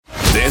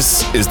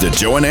This is the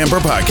Joe and Amber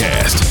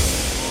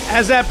Podcast.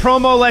 As that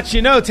promo lets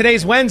you know,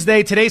 today's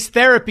Wednesday, today's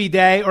therapy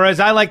day, or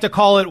as I like to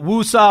call it,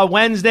 Woosah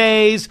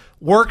Wednesdays,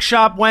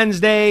 Workshop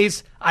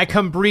Wednesdays. I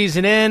come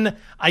breezing in.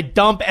 I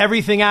dump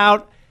everything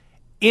out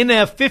in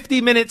a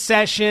 50-minute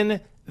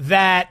session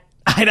that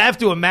I'd have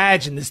to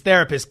imagine this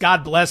therapist,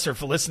 God bless her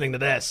for listening to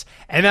this.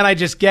 And then I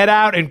just get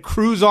out and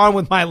cruise on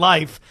with my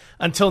life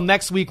until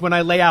next week when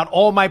I lay out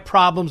all my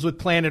problems with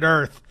planet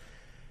Earth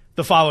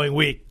the following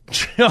week.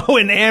 Joe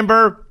and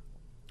Amber,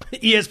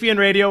 ESPN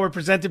Radio, we're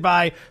presented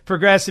by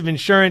Progressive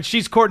Insurance.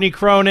 She's Courtney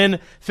Cronin,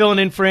 filling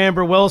in for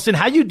Amber Wilson.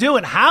 How you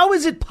doing? How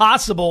is it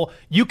possible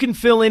you can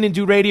fill in and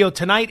do radio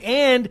tonight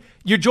and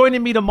you're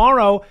joining me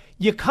tomorrow?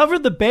 You cover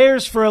the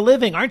Bears for a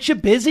living. Aren't you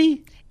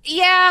busy?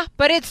 Yeah,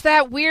 but it's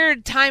that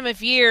weird time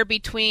of year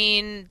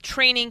between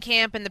training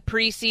camp and the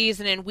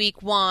preseason and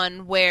week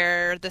one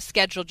where the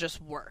schedule just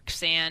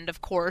works. And,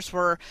 of course,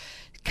 we're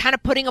kind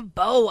of putting a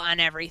bow on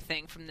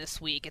everything from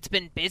this week. It's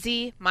been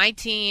busy. My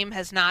team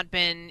has not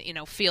been,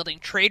 fielding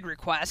trade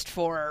requests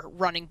for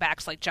running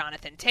backs like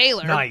Jonathan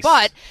Taylor. Nice.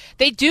 But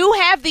they do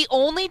have the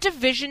only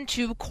Division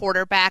II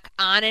quarterback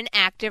on an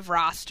active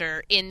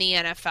roster in the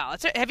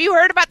NFL. Have you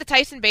heard about the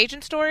Tyson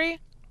Bagent story?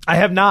 I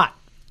have not.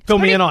 Fill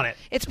me in on it.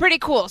 It's pretty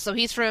cool. So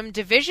he's from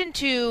Division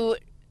II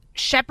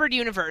Shepherd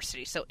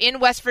University, so in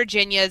West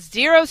Virginia,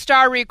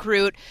 0-star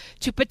recruit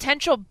to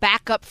potential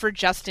backup for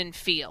Justin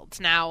Fields.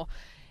 Now,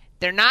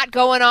 they're not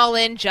going all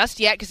in just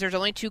yet because there's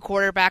only two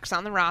quarterbacks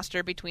on the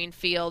roster between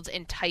Fields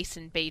and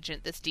Tyson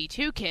Bagent, this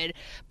D2 kid.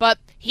 But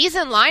he's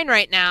in line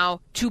right now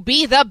to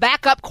be the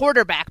backup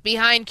quarterback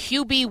behind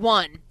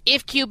QB1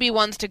 if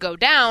QB1's to go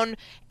down.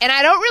 And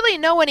I don't really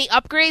know any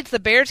upgrades the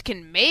Bears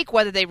can make,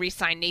 whether they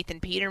re-sign Nathan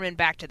Peterman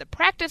back to the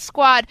practice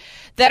squad,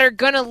 that are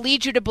going to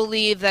lead you to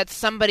believe that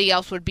somebody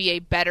else would be a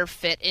better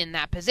fit in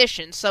that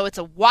position. So it's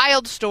a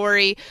wild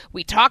story.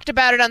 We talked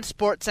about it on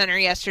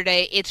SportsCenter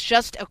yesterday. It's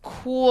just a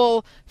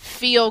cool,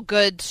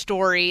 feel-good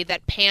story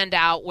that panned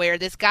out where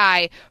this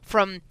guy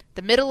from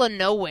the middle of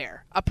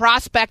nowhere, a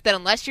prospect that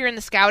unless you're in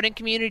the scouting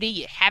community,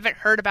 you haven't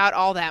heard about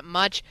all that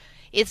much,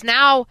 is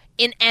now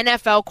an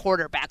NFL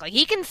quarterback. Like,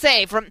 he can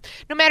say,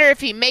 no matter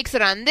if he makes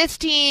it on this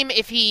team,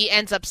 if he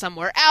ends up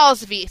somewhere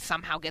else, if he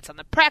somehow gets on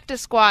the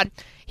practice squad,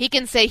 he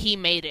can say he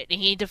made it,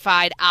 and he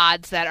defied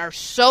odds that are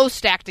so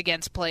stacked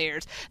against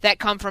players that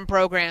come from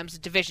programs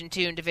Division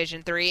II and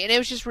Division III, and it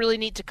was just really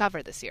neat to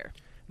cover this year.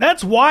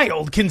 That's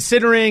wild,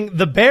 considering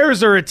the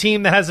Bears are a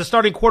team that has a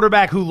starting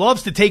quarterback who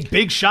loves to take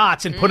big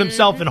shots and put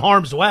himself in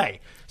harm's way.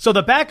 So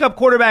the backup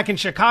quarterback in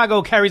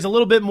Chicago carries a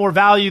little bit more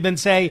value than,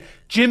 say,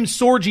 Jim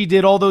Sorgi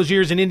did all those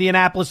years in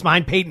Indianapolis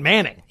behind Peyton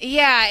Manning.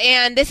 Yeah,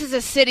 and this is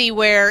a city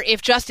where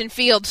if Justin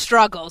Fields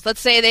struggles,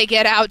 let's say they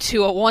get out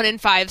to a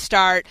 1-5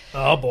 start,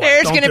 oh boy,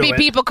 there's going to be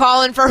people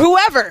calling for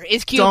whoever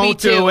is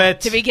QB2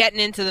 to be getting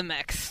into the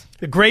mix.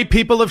 The great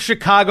people of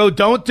Chicago,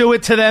 don't do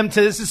it to them.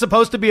 This is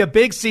supposed to be a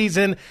big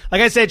season. Like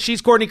I said, she's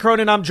Courtney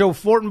Cronin. I'm Joe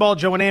Fortenbaugh,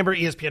 Joe and Amber,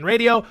 ESPN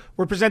Radio.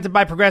 We're presented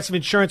by Progressive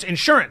Insurance.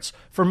 Insurance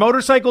for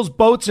motorcycles,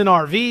 boats, and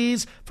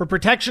RVs, for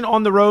protection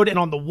on the road and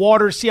on the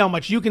water. See how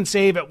much you can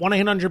save at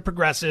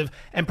 1-800-PROGRESSIVE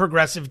and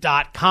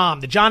Progressive.com.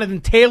 The Jonathan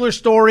Taylor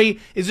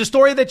story is a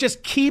story that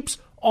just keeps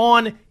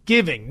on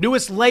giving.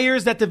 Newest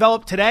layers that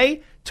developed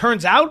today.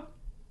 Turns out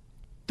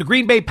the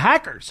Green Bay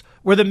Packers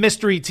were the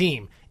mystery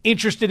team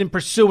interested in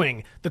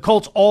pursuing the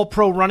Colts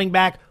all-pro running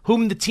back,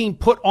 whom the team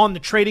put on the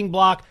trading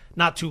block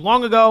not too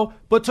long ago,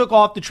 but took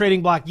off the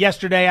trading block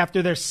yesterday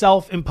after their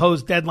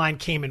self-imposed deadline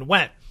came and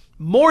went.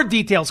 More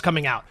details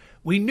coming out.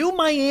 We knew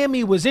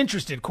Miami was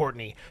interested,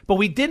 Courtney, but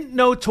we didn't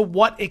know to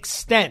what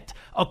extent.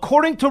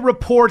 According to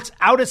reports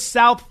out of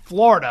South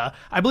Florida,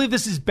 I believe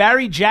this is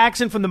Barry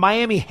Jackson from the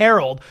Miami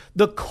Herald,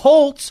 the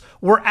Colts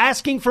were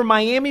asking for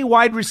Miami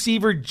wide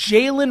receiver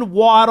Jalen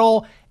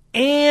Waddle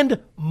and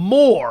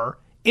more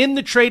in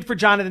the trade for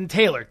Jonathan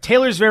Taylor.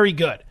 Taylor's very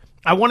good.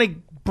 I want to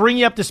bring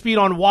you up to speed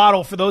on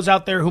Waddle for those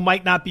out there who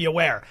might not be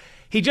aware.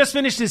 He just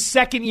finished his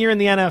second year in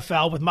the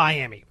NFL with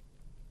Miami.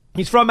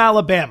 He's from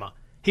Alabama.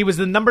 He was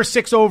the number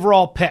 6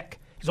 overall pick.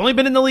 He's only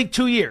been in the league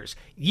 2 years.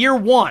 Year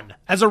 1,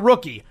 as a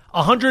rookie,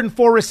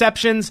 104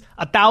 receptions,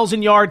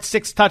 1,000 yards,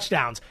 6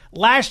 touchdowns.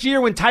 Last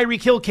year when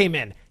Tyreek Hill came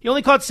in, he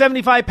only caught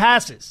 75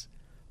 passes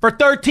for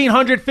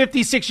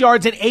 1,356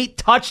 yards and 8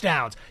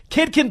 touchdowns.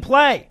 Kid can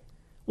play.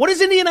 What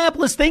is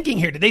Indianapolis thinking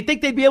here? Did they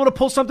think they'd be able to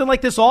pull something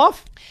like this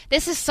off?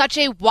 This is such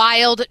a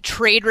wild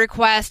trade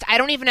request. I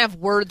don't even have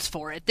words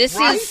for it. This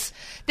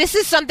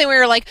is something where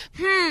you're like,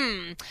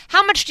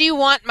 how much do you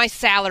want my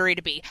salary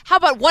to be? How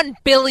about $1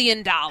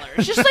 billion?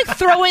 Just like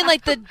throwing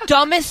like the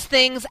dumbest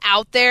things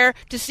out there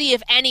to see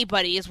if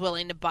anybody is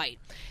willing to bite.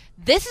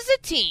 This is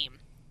a team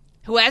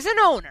who has an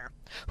owner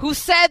who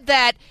said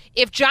that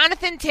if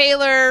Jonathan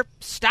Taylor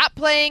stopped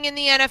playing in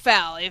the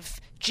NFL, if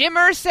Jim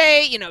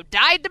Irsay,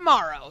 died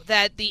tomorrow,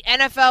 that the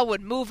NFL would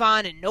move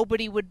on and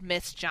nobody would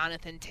miss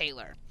Jonathan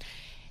Taylor.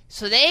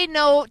 So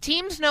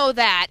teams know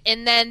that,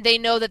 and then they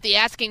know that the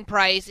asking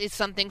price is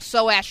something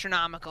so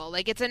astronomical.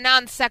 Like, it's a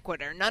non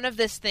sequitur. None of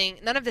this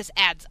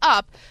adds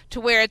up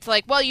to where it's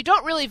like, well, you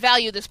don't really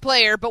value this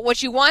player, but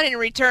what you want in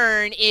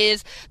return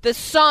is the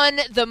sun,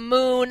 the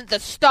moon, the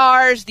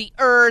stars, the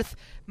earth,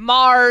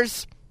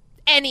 Mars,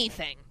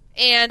 anything.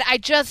 And I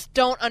just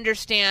don't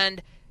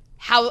understand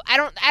how I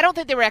don't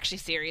think they were actually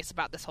serious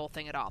about this whole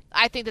thing at all.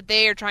 I think that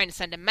they are trying to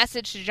send a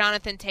message to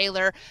Jonathan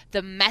Taylor,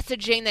 the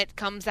messaging that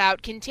comes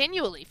out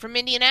continually from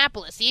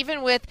Indianapolis,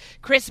 even with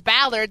Chris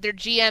Ballard, their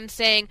GM,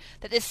 saying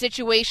that this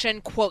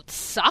situation, quote,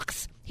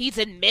 sucks. He's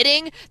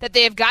admitting that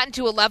they have gotten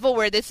to a level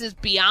where this is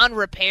beyond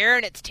repair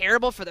and it's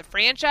terrible for the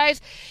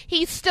franchise.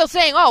 He's still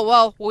saying, oh,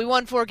 well, we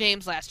won 4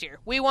 games last year.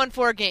 We won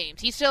 4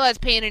 games. He still has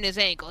pain in his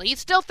ankle. He's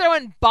still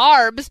throwing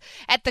barbs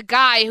at the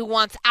guy who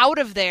wants out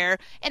of there,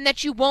 and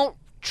that you won't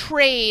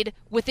trade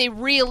with a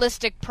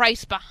realistic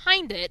price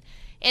behind it,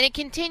 and it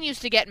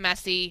continues to get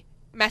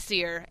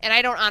messier, and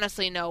I don't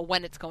honestly know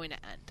when it's going to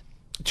end.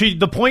 To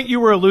the point you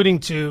were alluding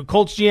to,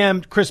 Colts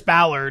GM Chris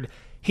Ballard,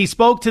 he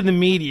spoke to the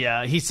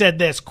media. He said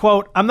this,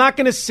 quote, "I'm not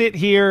going to sit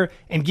here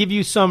and give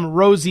you some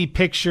rosy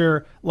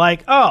picture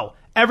like, oh,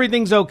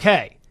 everything's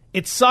okay.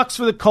 It sucks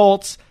for the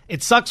Colts,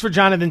 it sucks for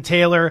Jonathan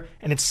Taylor,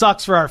 and it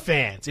sucks for our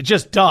fans. It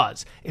just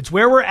does. It's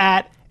where we're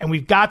at, and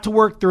we've got to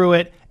work through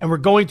it, and we're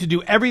going to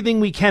do everything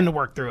we can to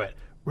work through it.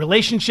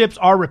 Relationships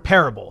are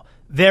repairable.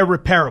 They're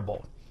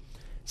repairable."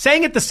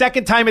 Saying it the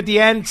second time at the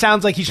end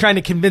sounds like he's trying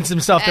to convince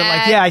himself that,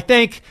 like, yeah, I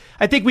think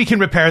we can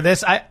repair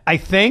this. I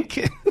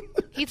think.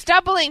 He's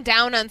doubling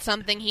down on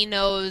something he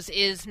knows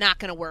is not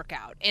going to work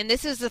out. And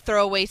this is a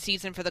throwaway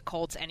season for the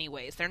Colts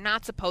anyways. They're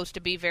not supposed to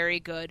be very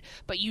good,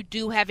 but you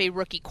do have a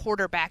rookie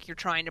quarterback you're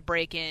trying to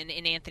break in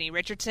Anthony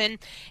Richardson.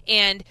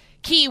 And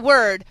key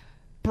word,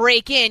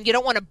 break in. You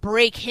don't want to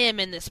break him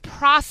in this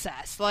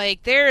process.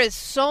 Like, there is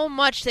so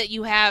much that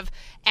you have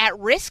at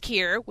risk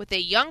here with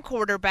a young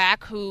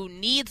quarterback who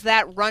needs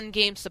that run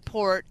game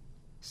support,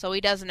 so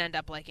he doesn't end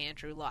up like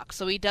Andrew Luck.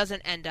 So he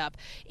doesn't end up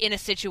in a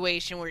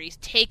situation where he's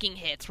taking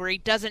hits, where he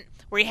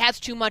has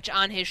too much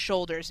on his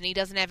shoulders and he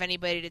doesn't have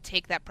anybody to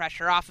take that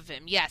pressure off of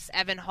him. Yes,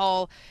 Evan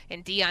Hull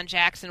and Deion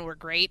Jackson were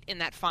great in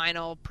that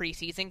final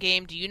preseason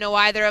game. Do you know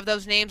either of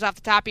those names off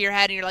the top of your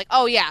head? And you're like,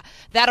 oh yeah,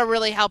 that'll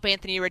really help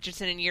Anthony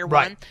Richardson in year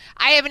one.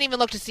 I haven't even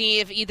looked to see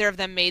if either of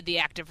them made the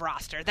active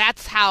roster.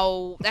 That's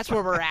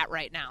where we're at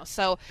right now.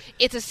 So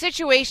it's a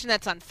situation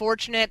that's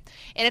unfortunate,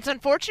 and it's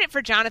unfortunate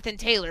for Jonathan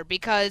Taylor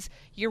because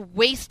you're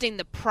wasting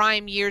the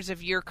prime years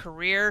of your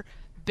career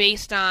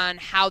based on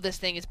how this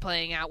thing is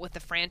playing out with the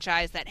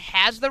franchise that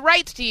has the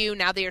rights to you.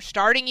 Now they are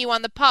starting you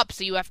on the pup,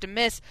 so you have to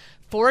miss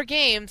 4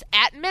 games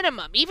at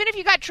minimum. Even if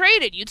you got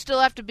traded, you'd still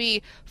have to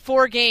be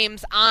 4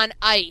 games on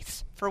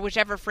ice for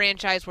whichever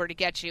franchise were to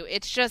get you.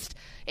 It's just,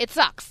 it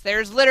sucks.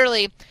 There's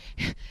literally...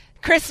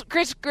 Chris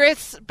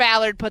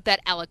Ballard put that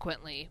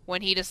eloquently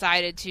when he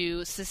decided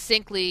to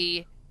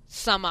succinctly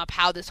sum up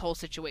how this whole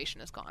situation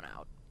has gone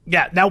out.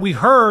 Yeah, now we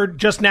heard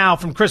just now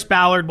from Chris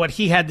Ballard what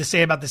he had to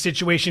say about the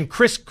situation.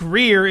 Chris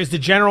Greer is the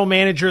general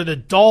manager of the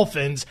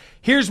Dolphins.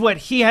 Here's what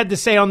he had to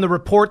say on the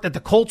report that the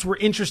Colts were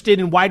interested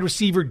in wide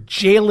receiver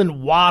Jalen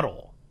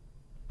Waddle.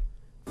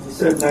 You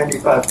said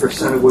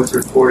 95% of what's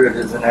reported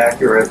is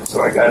inaccurate,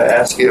 so I got to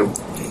ask you,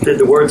 did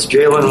the words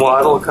Jalen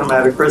Waddle come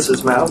out of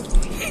Chris's mouth?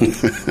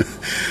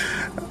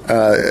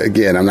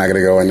 Again, I'm not going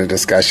to go into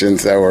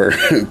discussions that were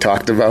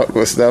talked about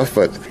with stuff,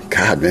 but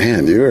God,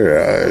 man,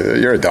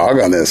 you're a dog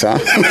on this, huh?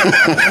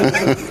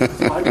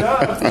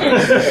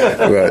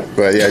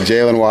 but yeah,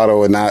 Jalen Waddle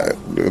would not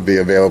be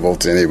available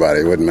to anybody.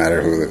 It wouldn't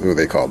matter who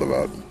they called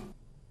about.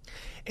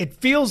 It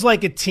feels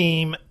like a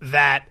team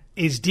that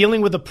is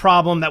dealing with a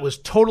problem that was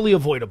totally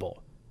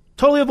avoidable.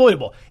 Totally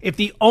avoidable. If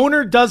the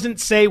owner doesn't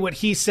say what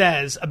he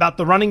says about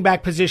the running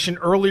back position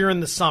earlier in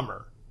the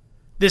summer,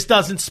 this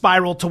doesn't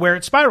spiral to where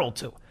it spiraled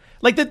to.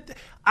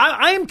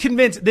 I am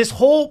convinced this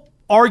whole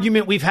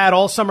argument we've had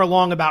all summer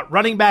long about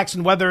running backs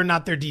and whether or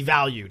not they're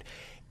devalued,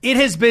 it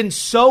has been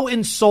so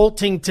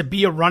insulting to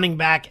be a running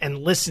back and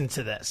listen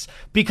to this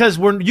because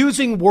we're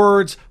using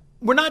words.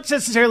 We're not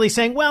necessarily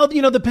saying, well,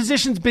 the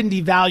position's been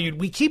devalued.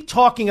 We keep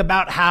talking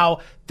about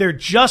how they're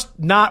just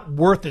not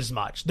worth as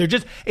much.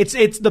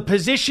 It's the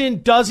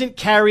position doesn't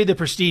carry the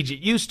prestige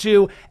it used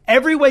to.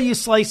 Every way you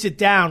slice it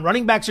down,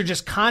 running backs are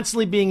just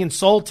constantly being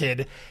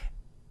insulted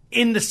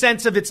in the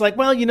sense of it's like,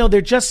 well,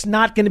 they're just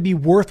not going to be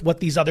worth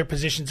what these other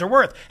positions are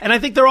worth. And I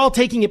think they're all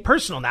taking it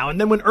personal now. And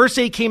then when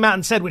Irsay came out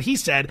and said what he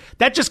said,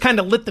 that just kind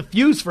of lit the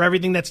fuse for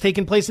everything that's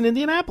taken place in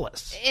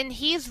Indianapolis. And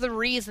he's the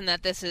reason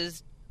that this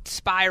is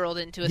spiraled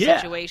into a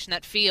situation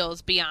that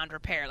feels beyond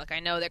repair. Like, I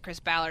know that Chris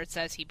Ballard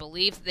says he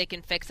believes that they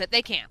can fix it.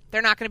 They can't.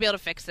 They're not going to be able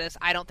to fix this.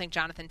 I don't think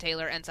Jonathan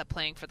Taylor ends up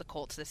playing for the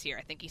Colts this year.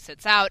 I think he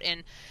sits out,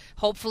 and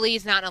hopefully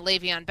he's not in a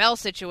Le'Veon Bell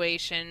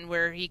situation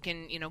where he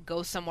can,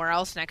 go somewhere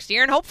else next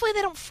year, and hopefully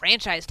they don't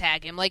franchise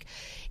tag him. Like,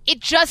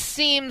 it just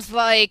seems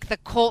like the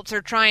Colts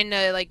are trying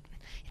to,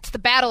 It's the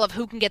battle of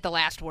who can get the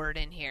last word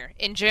in here.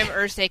 And Jim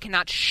Irsay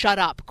cannot shut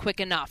up quick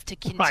enough to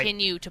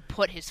continue to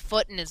put his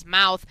foot in his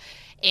mouth.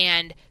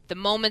 And the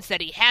moments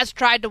that he has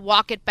tried to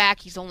walk it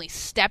back, he's only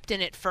stepped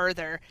in it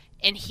further.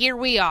 And here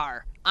we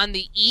are on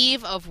the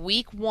eve of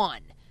week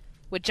 1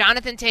 with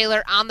Jonathan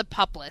Taylor on the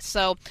PUP list.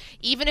 So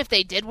even if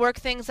they did work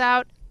things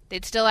out,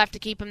 they'd still have to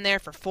keep him there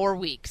for 4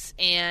 weeks.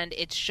 And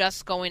it's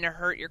just going to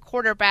hurt your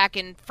quarterback.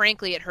 And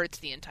frankly, it hurts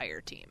the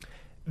entire team.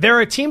 There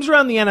are teams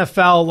around the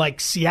NFL like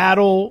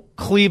Seattle,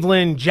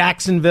 Cleveland,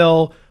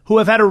 Jacksonville, who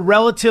have had a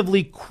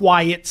relatively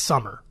quiet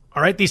summer.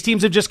 All right, these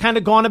teams have just kind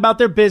of gone about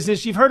their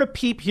business. You've heard a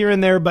peep here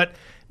and there, but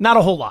not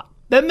a whole lot.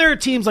 Then there are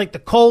teams like the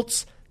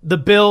Colts, the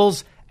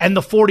Bills, and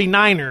the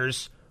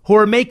 49ers who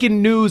are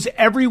making news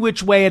every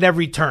which way at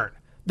every turn.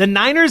 The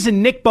Niners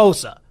and Nick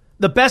Bosa,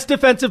 the best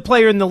defensive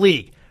player in the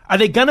league. Are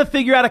they going to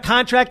figure out a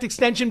contract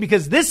extension?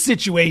 Because this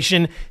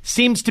situation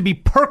seems to be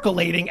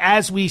percolating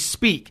as we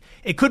speak.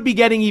 It could be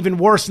getting even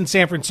worse in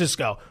San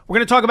Francisco. We're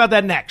going to talk about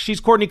that next.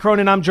 She's Courtney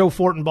Cronin. I'm Joe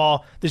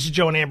Fortenbaugh. This is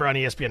Joe and Amber on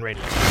ESPN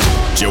Radio.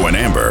 Joe and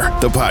Amber,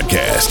 the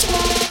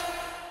podcast.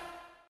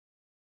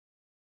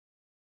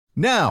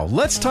 Now,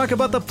 let's talk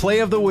about the play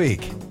of the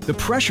week. The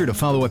pressure to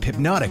follow up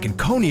Hypnotic and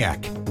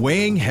Cognac,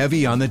 weighing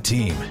heavy on the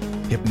team.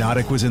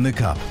 Hypnotic was in the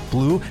cup,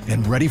 blue,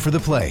 and ready for the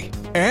play.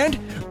 And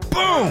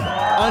boom!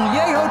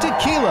 Añejo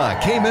Tequila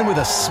came in with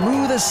a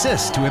smooth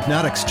assist to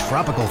Hypnotic's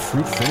tropical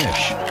fruit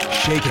finish.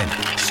 Shaken,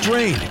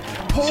 strained,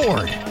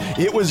 poured.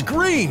 It was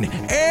green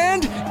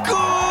and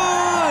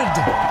good!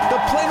 The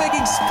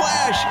playmaking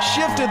splash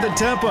shifted the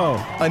tempo.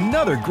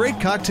 Another great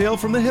cocktail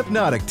from the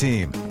Hypnotic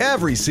team.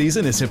 Every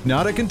season is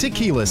Hypnotic and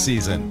Tequila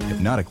season.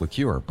 Hypnotic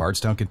Liqueur,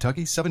 Bardstown,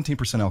 Kentucky,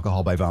 17%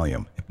 alcohol by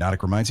volume.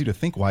 Hypnotic reminds you to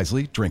think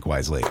wisely, drink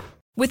wisely.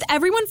 With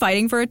everyone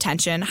fighting for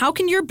attention, how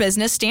can your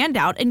business stand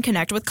out and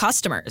connect with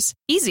customers?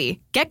 Easy.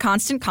 Get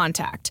Constant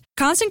Contact.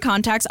 Constant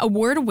Contact's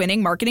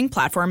award-winning marketing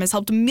platform has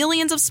helped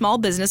millions of small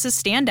businesses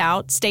stand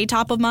out, stay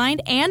top of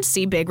mind, and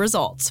see big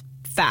results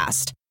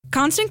fast.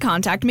 Constant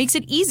Contact makes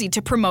it easy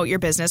to promote your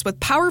business with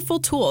powerful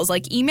tools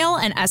like email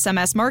and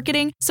SMS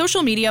marketing,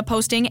 social media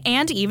posting,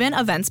 and even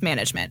events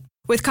management.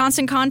 With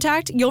Constant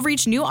Contact, you'll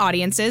reach new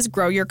audiences,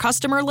 grow your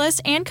customer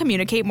list, and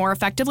communicate more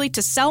effectively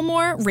to sell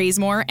more, raise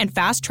more, and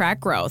fast-track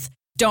growth.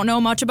 Don't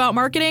know much about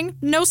marketing?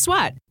 No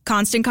sweat.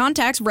 Constant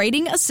Contact's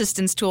writing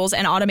assistance tools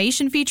and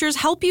automation features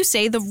help you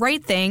say the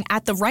right thing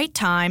at the right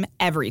time,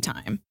 every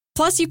time.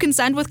 Plus, you can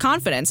send with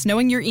confidence,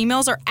 knowing your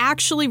emails are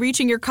actually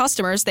reaching your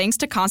customers thanks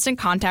to Constant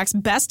Contact's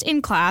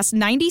best-in-class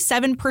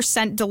 97%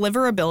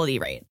 deliverability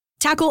rate.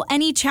 Tackle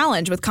any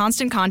challenge with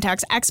Constant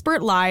Contact's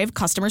expert live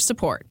customer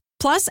support.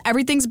 Plus,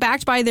 everything's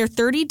backed by their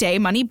 30-day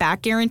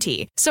money-back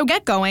guarantee. So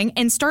get going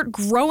and start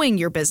growing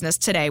your business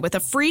today with a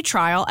free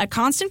trial at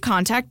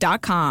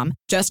ConstantContact.com.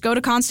 Just go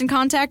to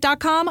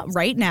ConstantContact.com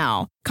right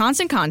now.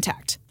 Constant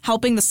Contact,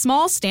 helping the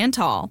small stand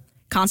tall.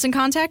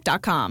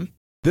 ConstantContact.com.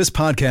 This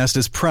podcast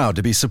is proud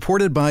to be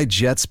supported by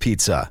Jets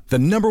Pizza, the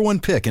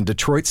 #1 pick in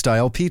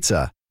Detroit-style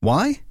pizza.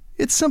 Why?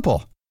 It's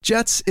simple.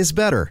 Jets is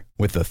better.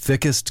 With the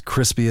thickest,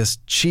 crispiest,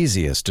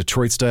 cheesiest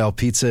Detroit-style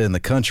pizza in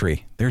the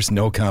country, there's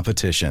no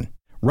competition.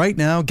 Right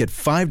now, get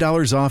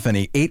 $5 off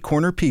any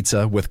 8-corner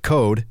pizza with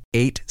code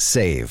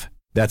 8SAVE.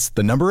 That's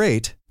the number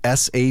 8,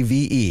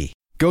 S-A-V-E.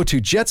 Go to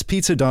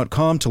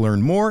jetspizza.com to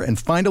learn more and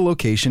find a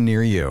location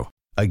near you.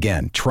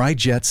 Again, try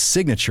Jet's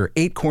signature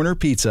 8-corner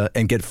pizza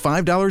and get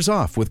 $5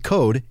 off with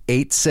code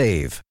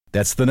 8SAVE.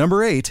 That's the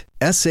number 8,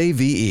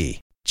 S-A-V-E.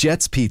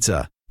 Jet's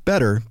Pizza.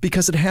 Better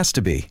because it has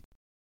to be.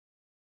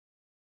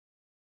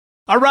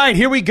 All right,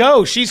 here we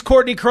go. She's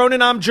Courtney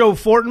Cronin. I'm Joe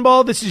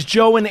Fortenbaugh. This is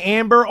Joe and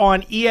Amber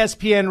on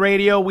ESPN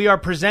Radio. We are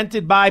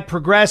presented by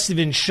Progressive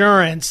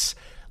Insurance.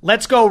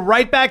 Let's go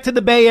right back to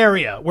the Bay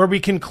Area, where we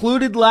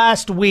concluded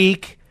last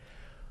week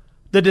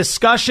the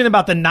discussion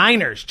about the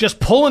Niners just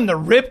pulling the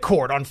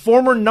ripcord on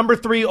former number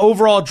 3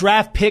 overall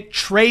draft pick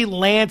Trey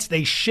Lance.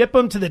 They ship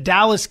him to the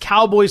Dallas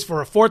Cowboys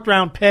for a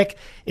 4th-round pick.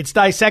 It's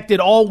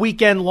dissected all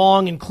weekend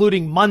long,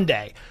 including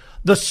Monday.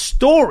 The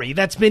story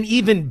that's been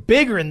even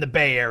bigger in the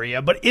Bay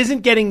Area, but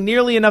isn't getting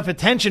nearly enough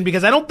attention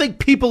because I don't think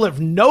people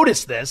have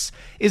noticed this,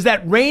 is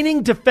that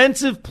reigning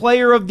Defensive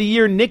Player of the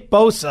Year Nick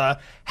Bosa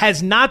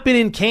has not been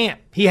in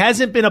camp. He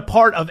hasn't been a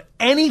part of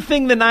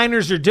anything the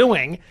Niners are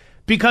doing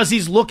because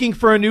he's looking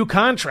for a new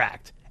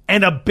contract,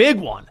 and a big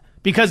one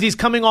because he's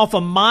coming off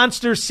a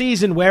monster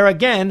season where,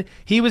 again,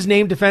 he was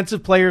named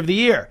Defensive Player of the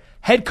Year.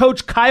 Head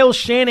coach Kyle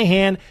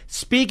Shanahan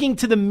speaking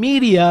to the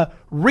media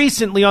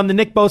recently on the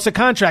Nick Bosa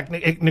contract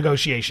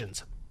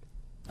negotiations.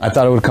 I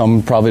thought it would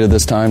come probably to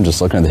this time, just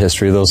looking at the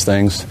history of those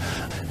things,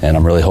 and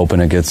I'm really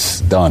hoping it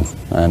gets done.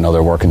 I know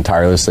they're working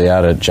tirelessly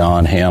at it.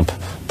 John, Hamp,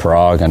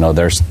 Prague, I know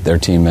their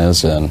team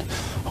is, and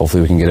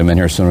hopefully we can get him in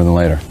here sooner than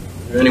later.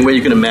 Is there any way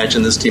you can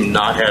imagine this team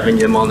not having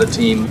him on the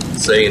team,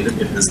 say,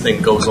 if this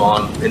thing goes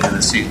on into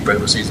the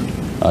regular season?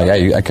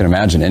 Yeah, I can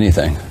imagine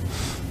anything.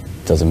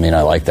 Doesn't mean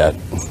I like that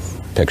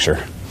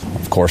picture.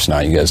 Of course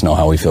not. You guys know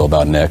how we feel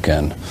about Nick,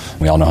 and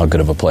we all know how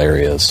good of a player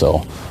he is. So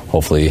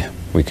hopefully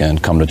we can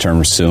come to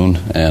terms soon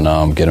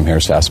and get him here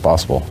as fast as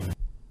possible.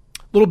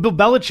 Little Bill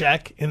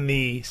Belichick in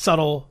the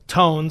subtle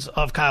tones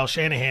of Kyle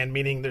Shanahan,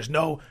 meaning there's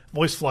no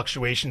voice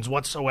fluctuations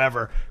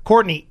whatsoever.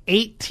 Courtney,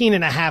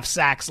 18.5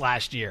 sacks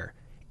last year.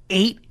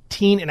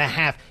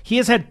 18.5. He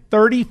has had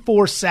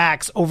 34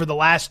 sacks over the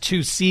last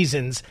 2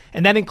 seasons,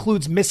 and that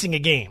includes missing a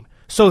game.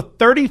 So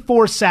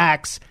 34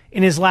 sacks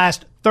in his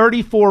last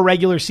 34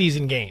 regular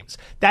season games.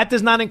 That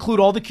does not include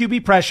all the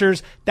QB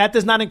pressures. That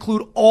does not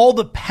include all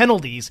the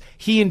penalties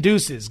he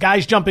induces.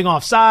 Guys jumping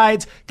off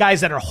sides,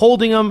 guys that are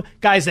holding him,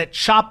 guys that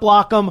chop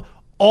block him,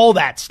 all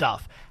that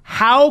stuff.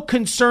 How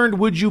concerned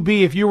would you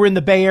be if you were in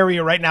the Bay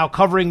Area right now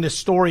covering this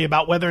story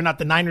about whether or not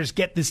the Niners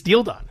get this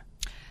deal done?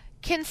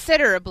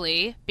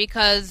 Considerably,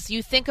 because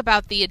you think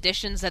about the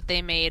additions that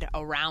they made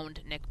around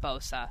Nick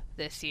Bosa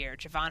this year.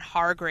 Javon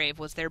Hargrave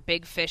was their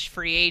big fish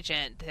free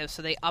agent,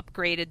 so they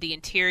upgraded the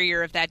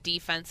interior of that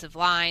defensive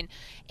line.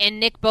 And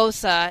Nick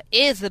Bosa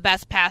is the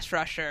best pass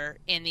rusher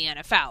in the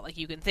NFL. Like,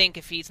 you can think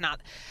if he's not,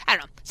 I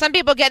don't know. Some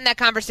people get in that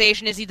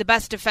conversation, is he the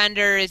best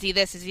defender? Is he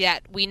this? Is he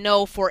that? We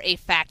know for a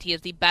fact he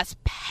is the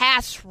best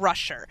pass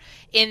rusher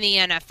in the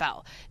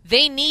NFL.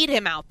 They need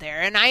him out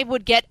there, and I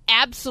would get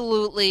I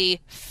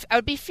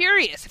would be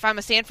furious if I'm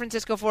a San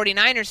Francisco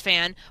 49ers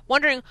fan,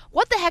 wondering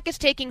what the heck is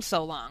taking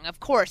so long. Of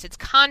course, it's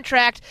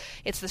contract,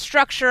 it's the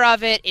structure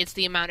of it, it's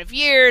the amount of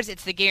years,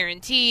 it's the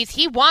guarantees.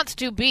 He wants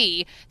to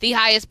be the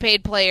highest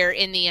paid player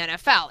in the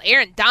NFL.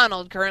 Aaron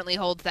Donald currently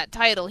holds that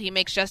title. He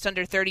makes just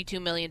under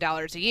 $32 million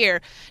a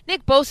year.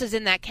 Nick Bosa's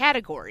in that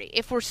category.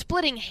 If we're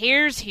splitting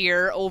hairs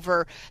here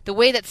over the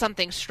way that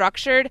something's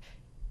structured,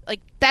 like,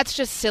 that's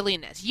just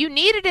silliness. You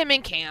needed him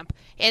in camp,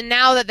 and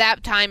now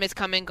that time is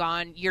come and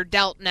gone, you're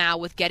dealt now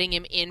with getting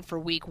him in for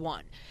week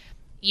 1.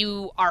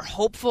 You are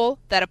hopeful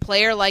that a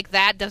player like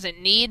that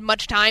doesn't need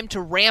much time to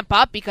ramp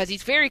up because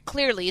he's an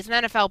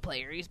NFL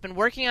player. He's been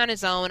working on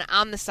his own,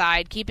 on the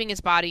side, keeping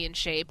his body in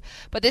shape.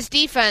 But this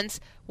defense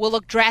will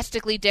look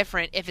drastically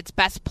different if its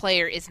best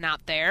player is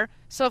not there.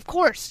 So, of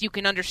course, you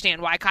can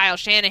understand why Kyle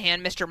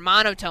Shanahan, Mr.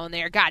 Monotone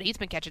there, God, he's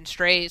been catching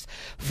strays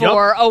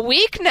for a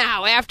week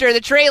now after the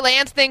Trey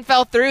Lance thing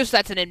fell through. So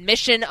that's an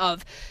admission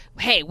of,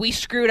 hey, we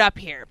screwed up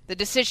here. The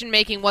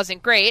decision-making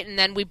wasn't great, and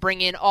then we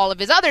bring in all of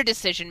his other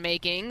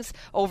decision-makings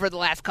over the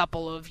last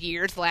couple of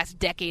years, the last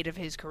decade of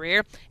his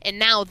career, and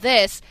now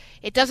this,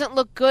 it doesn't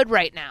look good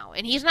right now.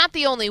 And he's not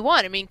the only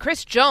one. I mean,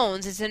 Chris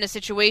Jones is in a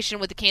situation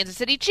with the Kansas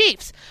City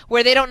Chiefs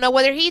where they don't know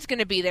whether he's going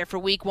to be there for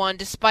week 1,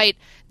 despite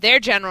their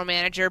general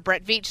manager,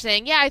 Brett Veach,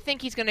 saying, yeah, I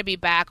think he's going to be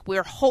back.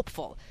 We're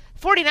hopeful.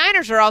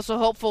 49ers are also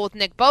hopeful with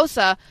Nick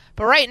Bosa,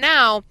 but right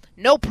now,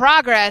 no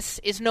progress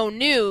is no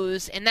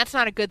news, and that's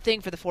not a good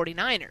thing for the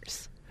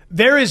 49ers.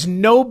 There is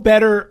no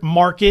better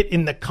market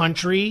in the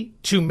country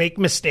to make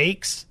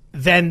mistakes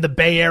than the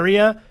Bay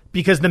Area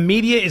because the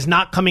media is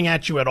not coming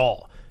at you at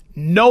all.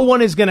 No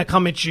one is going to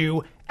come at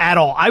you at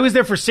all. I was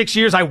there for 6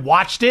 years. I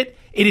watched it.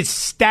 It is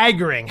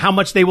staggering how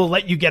much they will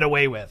let you get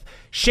away with.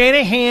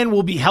 Shanahan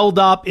will be held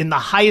up in the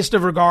highest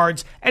of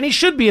regards, and he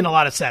should be in a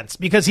lot of sense,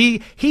 because he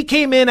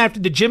came in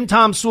after the Jim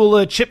Tom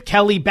Sula, Chip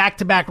Kelly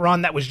back-to-back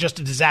run that was just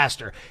a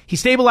disaster. He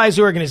stabilized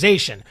the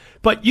organization.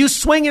 But you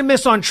swing and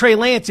miss on Trey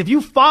Lance. If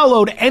you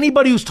followed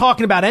anybody who's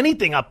talking about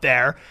anything up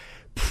there,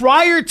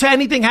 prior to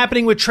anything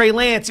happening with Trey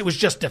Lance, it was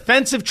just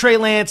defensive Trey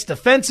Lance,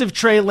 defensive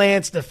Trey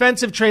Lance,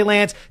 defensive Trey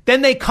Lance.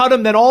 Then they cut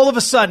him. Then all of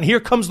a sudden,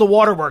 here comes the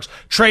waterworks.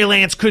 Trey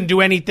Lance couldn't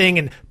do anything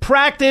in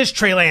practice.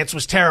 Trey Lance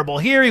was terrible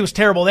here. He was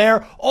terrible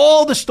there.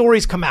 All the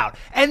stories come out.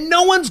 And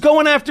no one's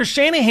going after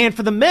Shanahan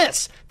for the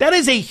miss. That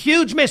is a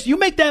huge miss. You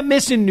make that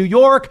miss in New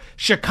York,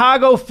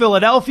 Chicago,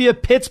 Philadelphia,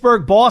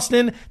 Pittsburgh,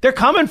 Boston, they're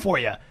coming for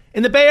you.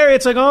 In the Bay Area,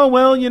 it's like, oh,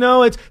 well,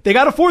 they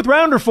got a 4th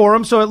rounder for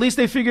him, so at least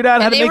they figured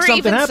out how to make something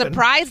happen. And they were even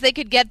surprised they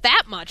could get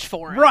that much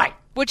for him. Right.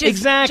 Which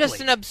is just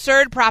an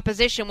absurd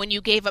proposition when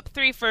you gave up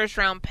 3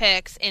 first-round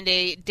picks and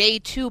a day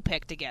 2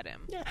 pick to get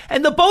him. Yeah.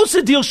 And the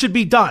Bosa deal should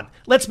be done.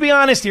 Let's be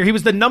honest here. He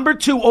was the number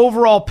 2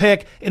 overall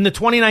pick in the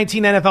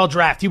 2019 NFL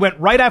Draft. He went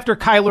right after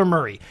Kyler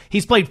Murray.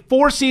 He's played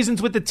 4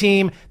 seasons with the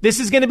team. This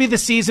is going to be the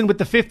season with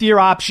the 5th-year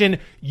option.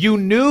 You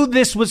knew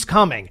this was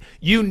coming.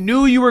 You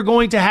knew you were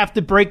going to have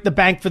to break the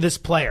bank for this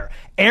player.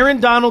 Aaron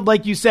Donald,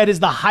 like you said, is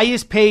the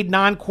highest paid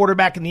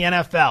non-quarterback in the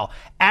NFL.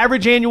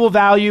 Average annual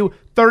value,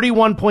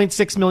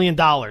 $31.6 million.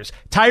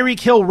 Tyreek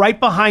Hill right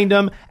behind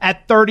him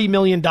at $30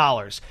 million.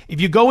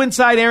 If you go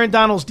inside Aaron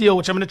Donald's deal,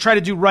 which I'm going to try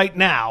to do right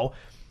now,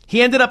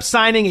 he ended up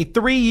signing a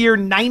 3-year,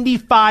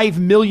 $95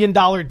 million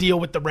deal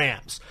with the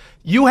Rams.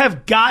 You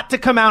have got to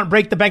come out and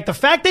break the bank. The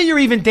fact that you're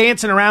even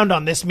dancing around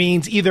on this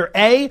means either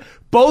A,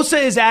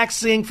 Bosa is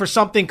asking for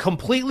something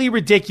completely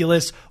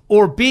ridiculous,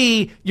 or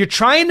B, you're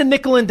trying to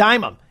nickel and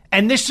dime him.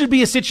 And this should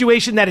be a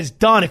situation that is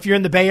done if you're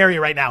in the Bay Area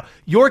right now.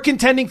 You're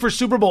contending for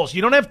Super Bowls.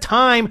 You don't have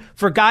time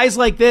for guys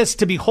like this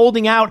to be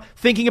holding out,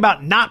 thinking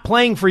about not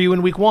playing for you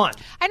in week 1.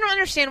 I don't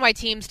understand why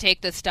teams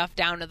take this stuff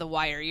down to the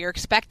wire. You're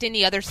expecting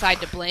the other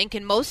side to blink,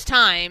 and most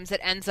times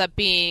it ends up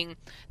being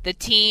the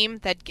team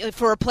that,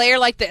 for a player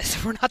like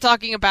this, we're not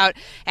talking about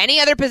any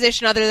other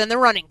position other than the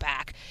running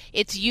back.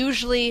 It's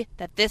usually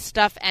that this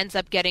stuff ends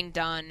up getting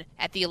done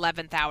at the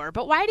 11th hour.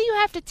 But why do you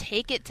have to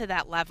take it to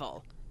that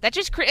level?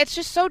 It's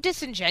just so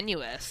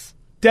disingenuous.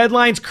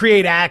 Deadlines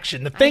create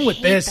action. The thing with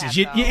this is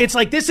it's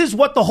like this is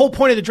what the whole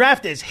point of the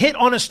draft is. Hit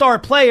on a star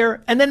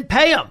player and then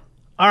pay them.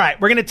 All right,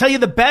 we're going to tell you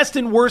the best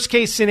and worst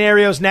case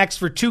scenarios next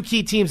for two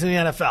key teams in the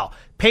NFL.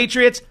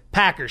 Patriots,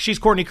 Packers. She's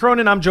Courtney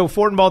Cronin. I'm Joe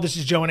Fortenbaugh. This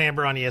is Joe and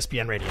Amber on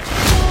ESPN Radio.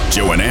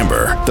 Joe and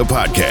Amber, the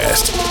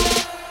podcast.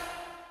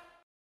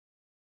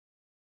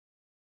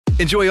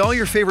 Enjoy all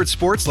your favorite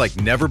sports like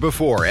never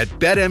before at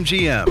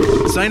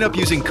BetMGM. Sign up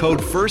using code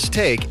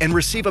FIRSTTAKE and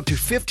receive up to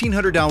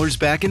 $1,500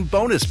 back in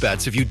bonus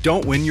bets if you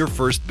don't win your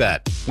first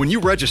bet. When you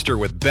register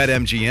with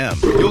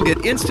BetMGM, you'll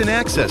get instant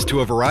access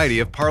to a variety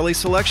of parlay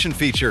selection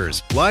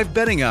features, live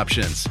betting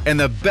options, and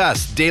the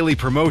best daily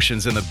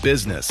promotions in the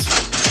business.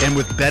 And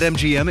with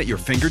BetMGM at your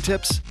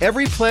fingertips,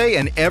 every play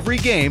and every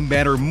game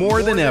matter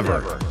more than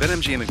ever.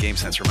 BetMGM and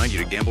GameSense remind you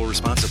to gamble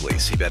responsibly.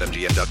 See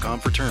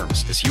BetMGM.com for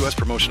terms. This U.S.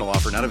 promotional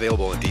offer not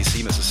available in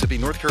D.C., Mississippi,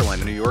 North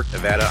Carolina, New York,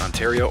 Nevada,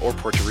 Ontario, or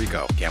Puerto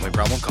Rico. Gambling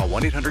problem? Call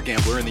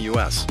 1-800-GAMBLER in the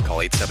U.S. Call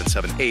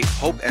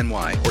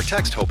 877-8-HOPE-NY or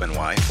text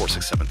HOPE-NY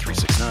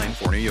 467-369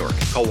 for New York.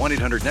 Call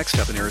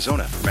 1-800-NEXT-STEP in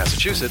Arizona. For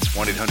Massachusetts,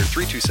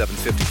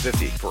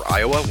 1-800-327-5050. For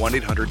Iowa,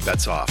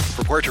 1-800-BETS-OFF.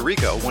 For Puerto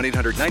Rico,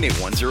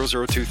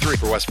 1-800-981-0023.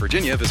 For West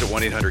Virginia, visit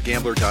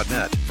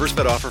 1-800-GAMBLER.net. First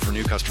bet offer for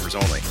new customers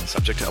only.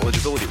 Subject to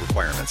eligibility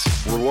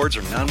requirements. Rewards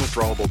are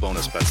non-withdrawable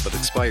bonus bets that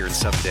expire in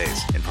 7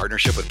 days. In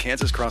partnership with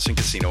Kansas Crossing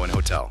Casino and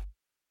Hotel.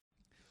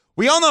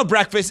 We all know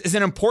breakfast is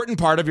an important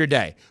part of your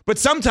day, but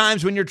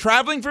sometimes when you're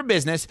traveling for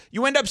business,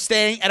 you end up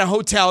staying at a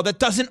hotel that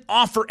doesn't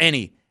offer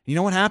any. You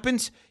know what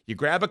happens? You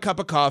grab a cup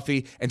of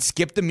coffee and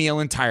skip the meal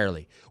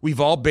entirely.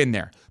 We've all been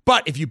there.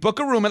 But if you book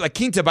a room at La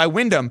Quinta by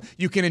Wyndham,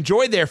 you can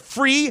enjoy their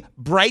free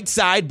Bright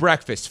Side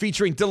breakfast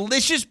featuring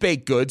delicious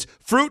baked goods,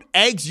 fruit,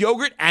 eggs,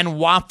 yogurt, and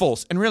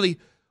waffles. And really,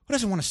 who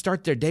doesn't want to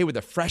start their day with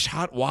a fresh,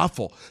 hot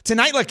waffle?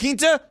 Tonight, La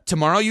Quinta,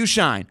 tomorrow you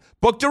shine.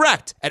 Book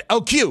direct at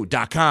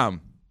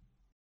lq.com.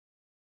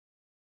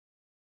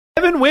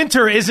 Evan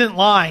Winter isn't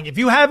lying. If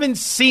you haven't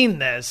seen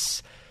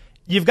this,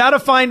 you've got to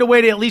find a way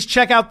to at least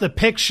check out the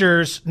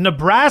pictures.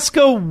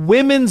 Nebraska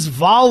women's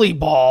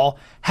volleyball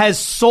has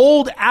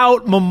sold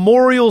out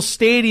Memorial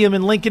Stadium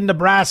in Lincoln,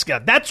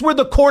 Nebraska. That's where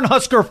the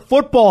Cornhusker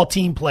football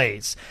team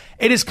plays.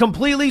 It is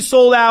completely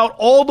sold out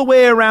all the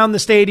way around the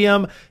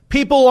stadium.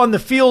 People on the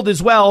field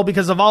as well,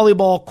 because a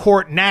volleyball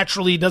court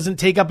naturally doesn't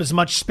take up as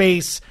much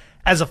space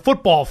as a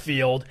football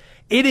field.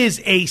 It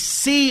is a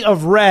sea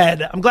of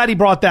red. I'm glad he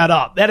brought that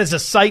up. That is a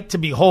sight to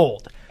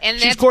behold. And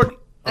that's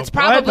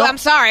probably, I'm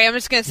sorry, I'm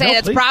just going to say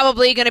that's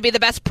probably going to be the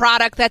best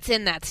product that's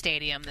in that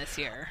stadium this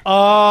year.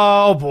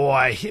 Oh,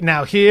 boy.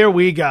 Now, here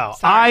we go.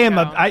 Sorry,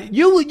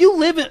 you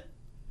live in,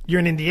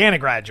 you're an Indiana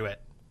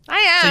graduate.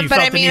 I am,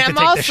 but I mean, I'm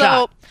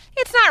also,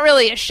 it's not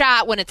really a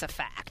shot when it's a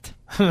fact.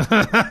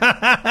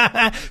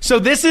 So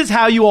this is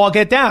how you all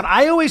get down.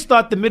 I always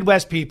thought the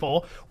Midwest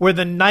people were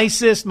the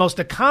nicest, most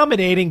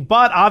accommodating,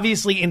 but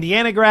obviously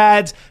Indiana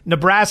grads,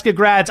 Nebraska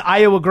grads,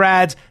 Iowa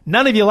grads,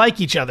 none of you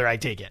like each other, I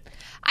take it.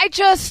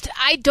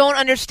 I don't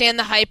understand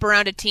the hype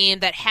around a team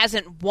that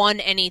hasn't won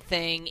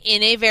anything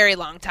in a very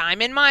long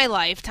time, in my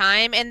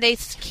lifetime, and they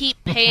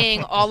keep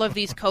paying all of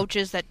these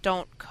coaches that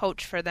don't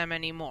coach for them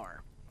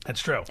anymore. That's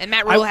true. And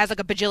Matt Rule has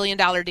like a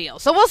bajillion-dollar deal.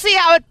 So we'll see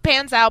how it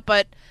pans out,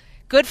 but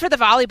good for the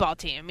volleyball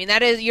team. I mean,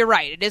 you're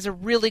right. It is a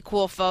really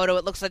cool photo.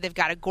 It looks like they've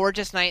got a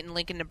gorgeous night in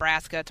Lincoln,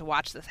 Nebraska to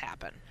watch this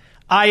happen.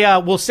 I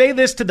will say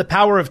this to the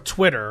power of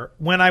Twitter.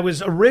 When I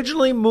was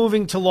originally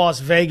moving to Las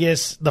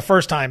Vegas the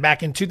first time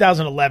back in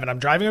 2011, I'm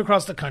driving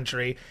across the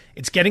country.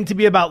 It's getting to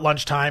be about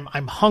lunchtime.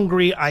 I'm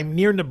hungry. I'm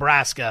near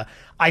Nebraska.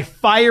 I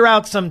fire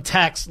out some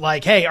texts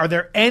like, hey, are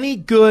there any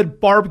good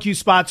barbecue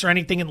spots or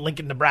anything in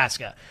Lincoln,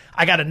 Nebraska?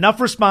 I got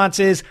enough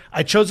responses.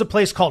 I chose a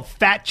place called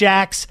Fat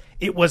Jack's.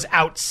 It was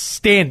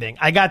outstanding.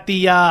 I got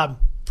the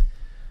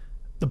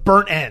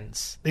burnt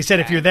ends. They said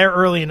if you're there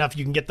early enough,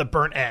 you can get the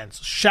burnt ends.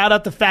 Shout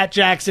out to Fat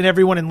Jacks and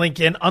everyone in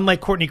Lincoln.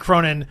 Unlike Courtney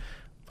Cronin,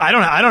 I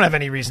don't have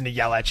any reason to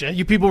yell at you.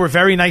 You people were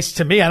very nice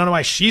to me. I don't know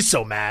why she's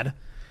so mad.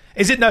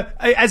 As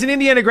an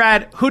Indiana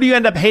grad, who do you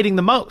end up hating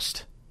the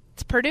most?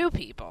 It's Purdue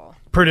people.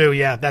 Purdue,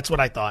 yeah, that's what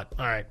I thought.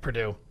 All right,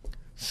 Purdue.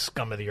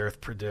 Scum of the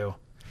earth, Purdue.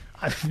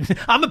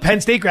 I'm a Penn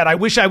State grad. I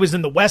wish I was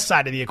in the west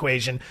side of the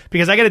equation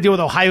because I got to deal with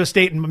Ohio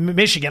State and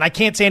Michigan. I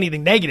can't say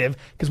anything negative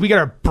because we got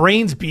our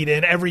brains beat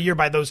in every year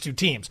by those two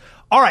teams.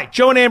 All right,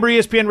 Joe and Amber,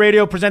 ESPN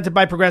Radio, presented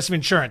by Progressive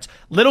Insurance.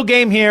 Little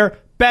game here.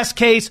 Best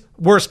case,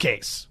 worst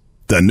case.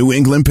 The New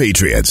England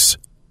Patriots.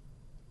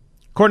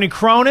 Courtney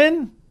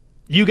Cronin,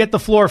 you get the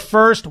floor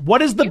first.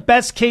 What is the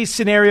best case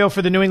scenario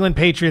for the New England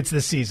Patriots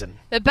this season?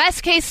 The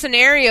best case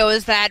scenario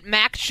is that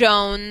Mac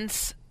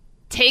Jones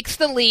takes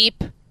the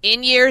leap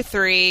in year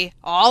 3,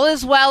 all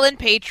is well in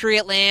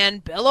Patriot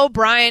land. Bill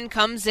O'Brien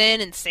comes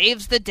in and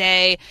saves the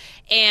day,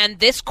 and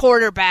this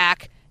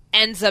quarterback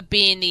ends up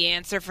being the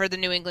answer for the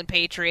New England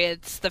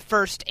Patriots, the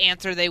first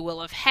answer they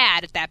will have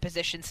had at that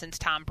position since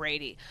Tom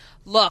Brady.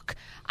 look,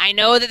 I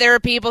know that there are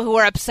people who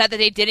are upset that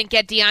they didn't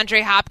get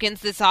DeAndre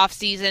Hopkins this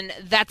offseason.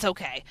 That's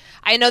okay.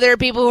 I know there are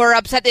people who are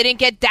upset they didn't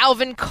get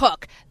Dalvin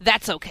Cook.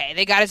 That's okay.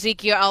 They got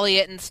Ezekiel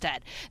Elliott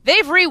instead.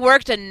 They've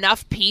reworked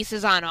enough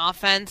pieces on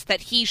offense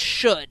that he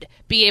should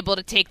be able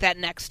to take that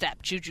next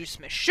step. Juju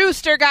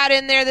Smith-Schuster got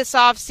in there this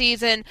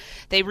offseason.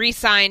 They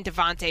re-signed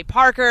Devontae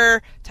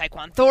Parker.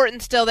 Tyquan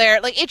Thornton's still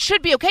there. Like, it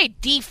should be okay.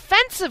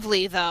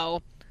 Defensively,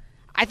 though,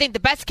 I think the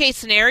best case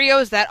scenario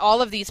is that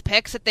all of these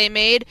picks that they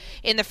made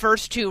in the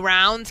first 2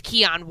 rounds,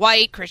 Keon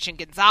White, Christian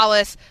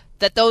Gonzalez,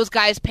 that those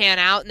guys pan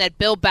out and that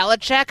Bill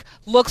Belichick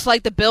looks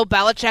like the Bill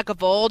Belichick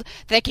of old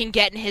that can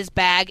get in his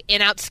bag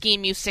and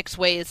out-scheme you 6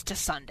 ways to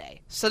Sunday.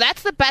 So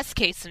that's the best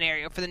case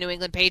scenario for the New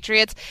England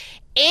Patriots.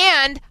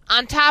 And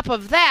on top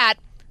of that,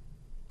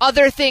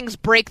 other things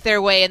break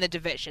their way in the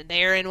division.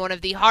 They are in one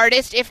of the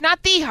hardest, if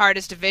not the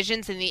hardest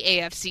divisions in the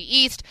AFC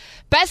East.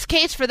 Best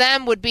case for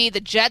them would be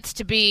the Jets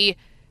to be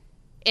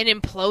an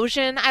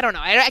implosion. I don't know.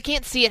 I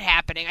can't see it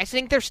happening. I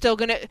think they're still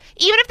going to, even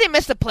if they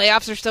miss the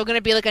playoffs, they're still going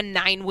to be like a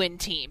 9-win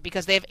team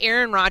because they have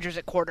Aaron Rodgers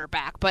at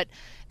quarterback. But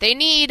they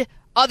need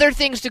other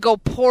things to go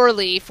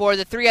poorly for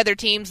the 3 other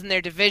teams in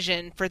their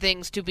division for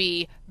things to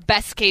be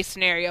best case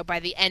scenario by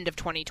the end of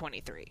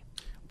 2023.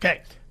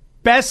 Okay.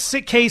 Best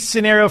case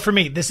scenario for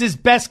me. This is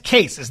best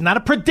case. It's not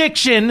a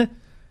prediction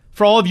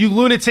for all of you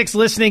lunatics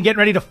listening, getting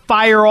ready to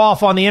fire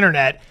off on the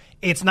internet.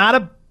 It's not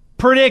a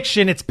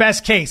prediction. It's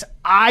best case.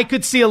 I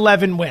could see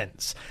 11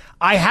 wins.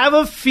 I have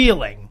a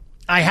feeling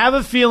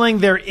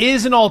there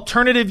is an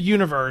alternative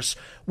universe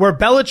where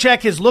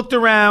Belichick has looked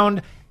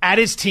around at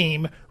his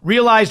team,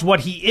 realized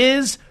what he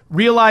is,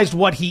 realized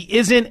what he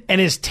isn't,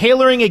 and is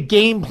tailoring a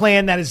game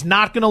plan that is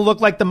not going to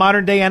look like the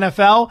modern day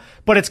NFL,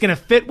 but it's going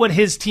to fit what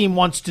his team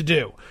wants to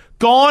do.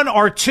 Gone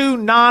are 2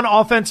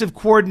 non-offensive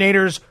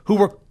coordinators who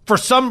were, for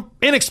some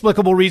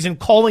inexplicable reason,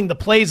 calling the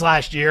plays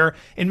last year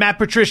in Matt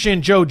Patricia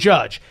and Joe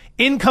Judge.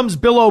 In comes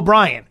Bill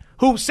O'Brien,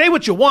 who, say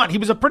what you want, he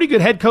was a pretty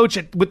good head coach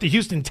with the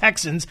Houston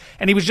Texans,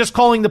 and he was just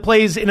calling the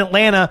plays in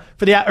Alabama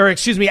for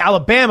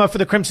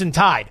the Crimson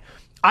Tide.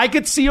 I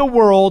could see a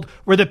world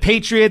where the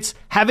Patriots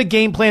have a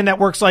game plan that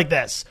works like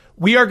this.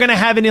 We are going to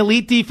have an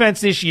elite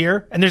defense this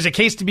year, and there's a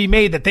case to be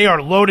made that they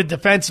are loaded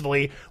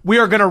defensively. We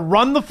are going to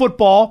run the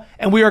football,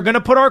 and we are going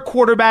to put our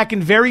quarterback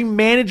in very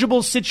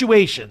manageable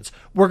situations.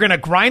 We're going to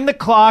grind the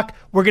clock.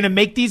 We're going to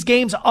make these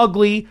games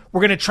ugly.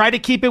 We're going to try to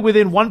keep it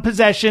within 1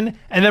 possession,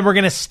 and then we're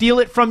going to steal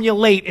it from you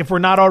late if we're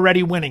not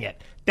already winning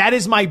it. That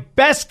is my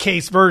best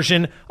case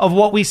version of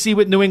what we see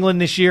with New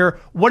England this year.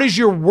 What is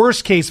your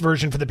worst case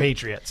version for the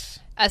Patriots?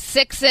 A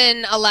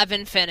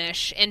 6-11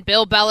 finish, and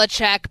Bill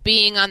Belichick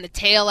being on the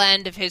tail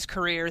end of his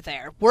career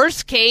there.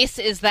 Worst case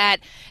is that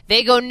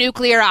they go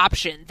nuclear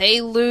option.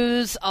 They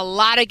lose a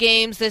lot of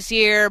games this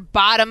year,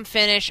 bottom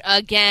finish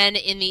again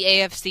in the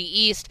AFC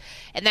East,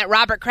 and that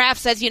Robert Kraft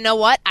says, you know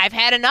what, I've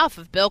had enough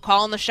of Bill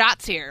calling the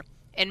shots here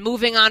and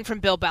moving on from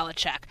Bill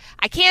Belichick.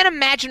 I can't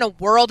imagine a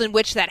world in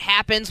which that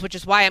happens, which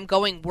is why I'm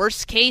going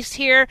worst case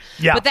here.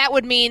 Yeah. But that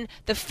would mean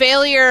the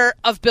failure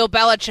of Bill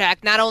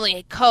Belichick, not only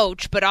a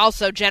coach, but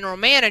also general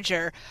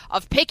manager,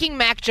 of picking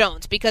Mac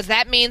Jones, because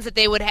that means that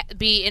they would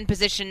be in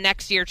position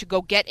next year to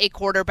go get a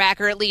quarterback,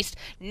 or at least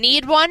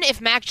need one if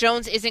Mac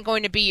Jones isn't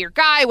going to be your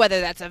guy, whether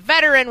that's a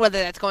veteran, whether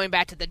that's going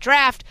back to the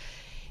draft.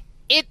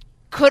 It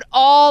could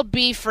all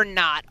be for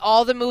naught.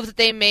 All the moves that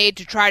they made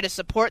to try to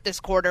support this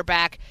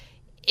quarterback,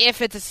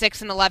 if it's a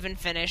 6-11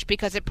 finish,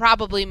 because it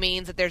probably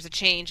means that there's a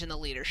change in the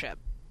leadership.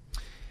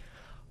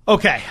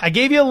 Okay, I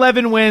gave you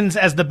 11 wins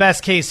as the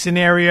best case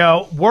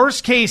scenario.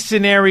 Worst case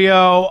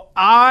scenario,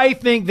 I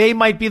think they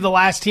might be the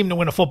last team to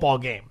win a football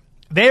game.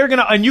 They're going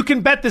to, and you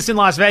can bet this in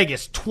Las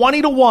Vegas,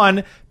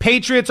 20-1,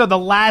 Patriots are the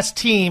last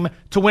team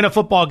to win a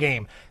football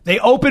game. They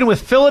open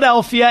with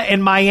Philadelphia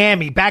and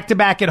Miami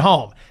back-to-back at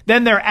home.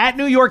 Then they're at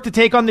New York to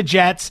take on the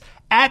Jets,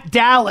 at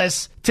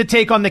Dallas to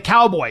take on the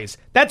Cowboys.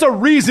 That's a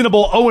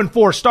reasonable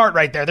 0-4 start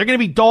right there. They're going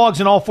to be dogs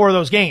in all 4 of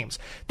those games.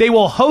 They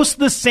will host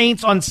the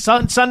Saints on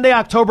Sunday,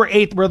 October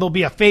 8th, where they'll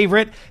be a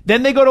favorite.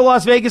 Then they go to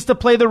Las Vegas to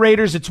play the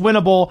Raiders. It's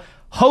winnable.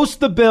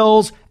 Host the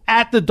Bills,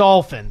 at the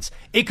Dolphins.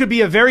 It could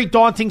be a very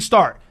daunting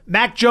start.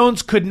 Mac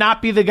Jones could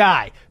not be the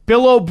guy.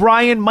 Bill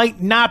O'Brien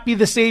might not be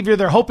the savior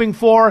they're hoping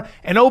for.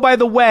 And oh, by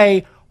the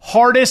way,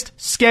 hardest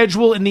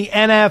schedule in the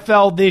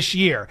NFL this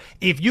year.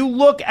 If you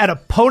look at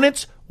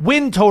opponents'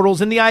 win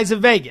totals in the eyes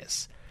of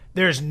Vegas,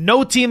 there's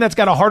no team that's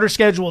got a harder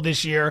schedule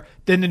this year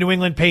than the New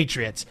England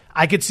Patriots.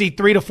 I could see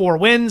 3 to 4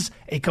 wins,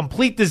 a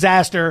complete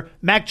disaster.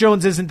 Mac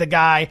Jones isn't the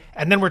guy.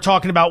 And then we're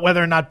talking about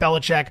whether or not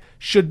Belichick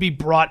should be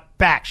brought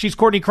back. She's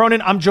Courtney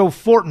Cronin. I'm Joe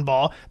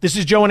Fortenbaugh. This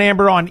is Joe and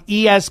Amber on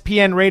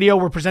ESPN Radio.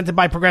 We're presented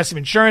by Progressive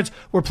Insurance.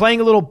 We're playing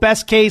a little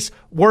best case,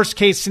 worst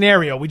case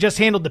scenario. We just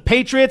handled the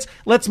Patriots.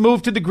 Let's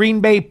move to the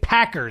Green Bay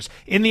Packers.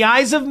 In the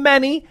eyes of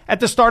many,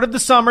 at the start of the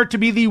summer, to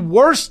be the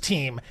worst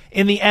team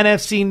in the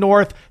NFC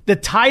North, the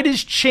tide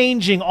is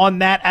changing on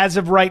that as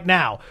of right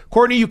now.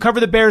 Courtney, you cover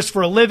the Bears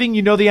for a living.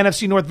 You know the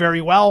NFC North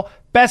very well.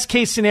 best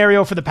case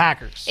scenario for the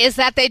Packers? Is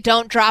that they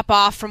don't drop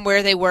off from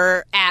where they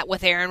were at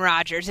with Aaron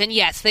Rodgers. And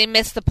yes, they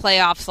missed the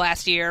playoffs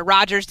last year.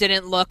 Rodgers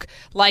didn't look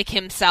like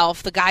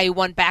himself, the guy who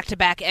won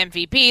back-to-back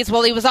MVPs.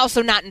 Well, he was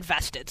also not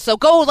invested. So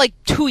go like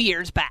 2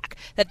 years back,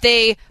 that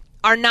they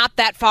are not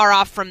that far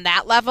off from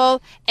that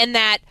level, and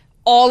that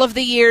all of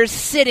the years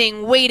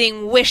sitting,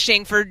 waiting,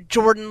 wishing for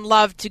Jordan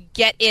Love to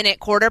get in at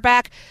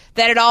quarterback,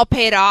 that it all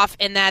paid off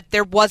and that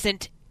there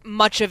wasn't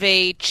much of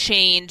a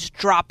change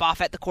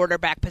drop-off at the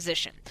quarterback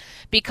position,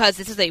 because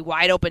this is a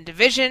wide-open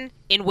division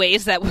in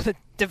ways that the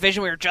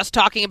division we were just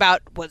talking about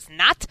was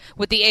not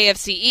with the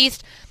AFC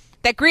East,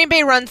 that Green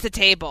Bay runs the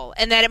table,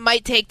 and that it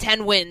might take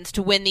 10 wins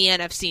to win the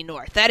NFC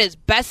North. That is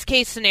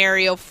best-case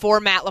scenario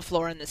for Matt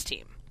LaFleur and this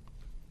team.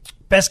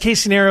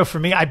 Best-case scenario for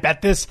me, I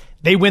bet this,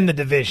 they win the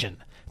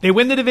division. They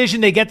win the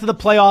division, they get to the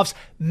playoffs.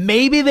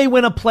 Maybe they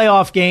win a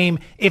playoff game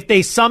if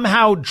they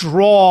somehow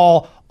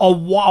draw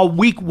a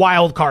weak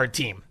wild card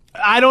team.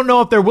 I don't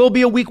know if there will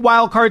be a weak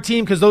wild card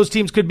team, because those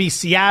teams could be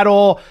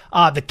Seattle,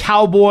 the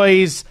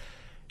Cowboys,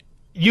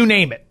 you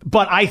name it.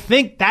 But I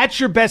think that's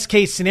your best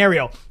case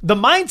scenario. The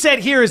mindset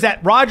here is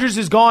that Rodgers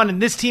is gone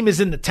and this team is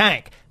in the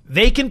tank.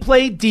 They can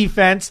play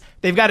defense.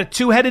 They've got a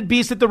two-headed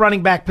beast at the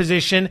running back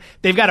position.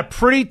 They've got a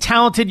pretty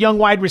talented young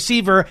wide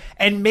receiver.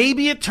 And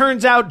maybe it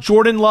turns out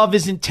Jordan Love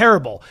isn't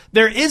terrible.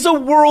 There is a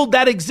world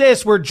that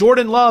exists where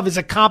Jordan Love is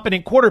a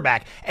competent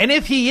quarterback. And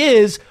if he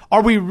is,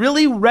 are we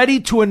really ready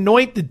to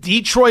anoint the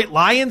Detroit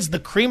Lions the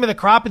cream of the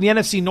crop in the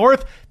NFC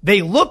North?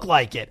 They look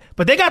like it.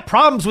 But they got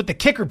problems with the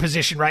kicker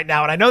position right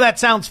now. And I know that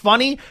sounds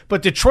funny,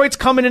 but Detroit's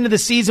coming into the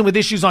season with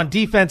issues on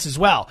defense as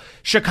well.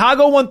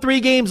 Chicago won 3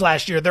 games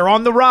last year. They're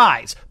on the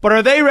rise. But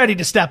are they ready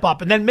to step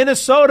up? And then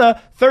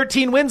Minnesota,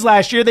 13 wins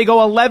last year. They go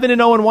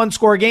 11-0 in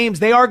one-score games.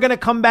 They are going to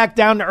come back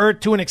down to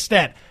earth to an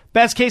extent.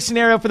 Best case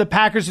scenario for the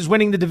Packers is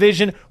winning the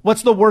division.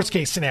 What's the worst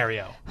case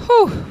scenario?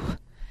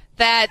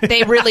 That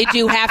they really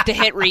do have to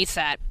hit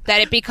reset.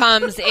 That it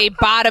becomes a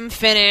bottom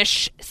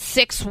finish,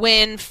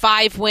 6-win,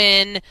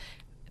 5-win,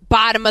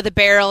 bottom of the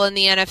barrel in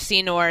the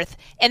NFC North,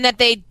 and that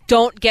they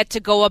don't get to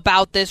go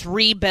about this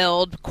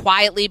rebuild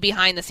quietly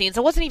behind the scenes.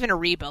 It wasn't even a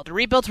rebuild. A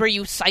rebuild's where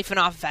you siphon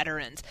off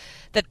veterans.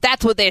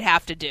 That's what they'd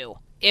have to do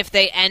if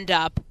they end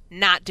up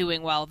not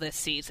doing well this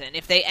season,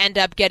 if they end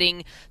up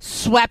getting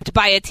swept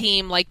by a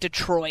team like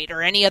Detroit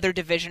or any other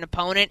division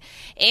opponent,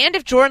 and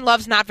if Jordan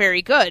Love's not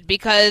very good,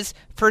 because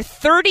for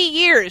 30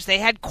 years they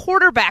had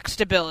quarterback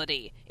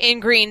stability in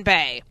Green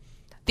Bay.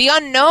 The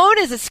unknown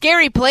is a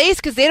scary place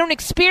because they don't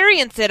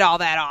experience it all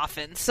that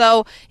often.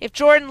 So if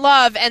Jordan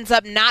Love ends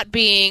up not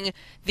being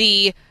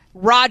the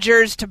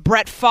Rodgers to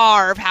Brett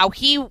Favre, how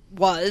he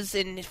was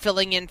in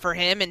filling in for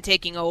him and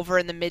taking over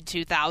in the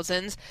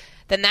mid-2000s,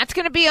 then that's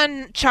going to be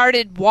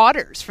uncharted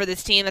waters for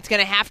this team that's going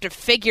to have to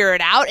figure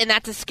it out, and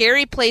that's a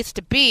scary place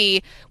to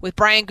be with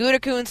Brian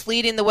Gutekunst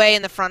leading the way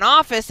in the front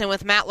office and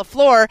with Matt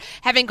LaFleur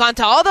having gone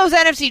to all those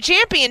NFC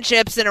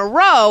championships in a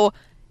row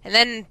and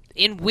then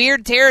in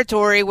weird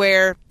territory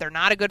where they're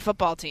not a good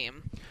football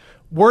team.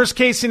 Worst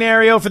case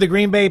scenario for the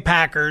Green Bay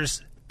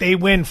Packers, they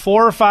win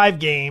 4 or 5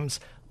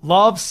 games,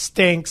 Love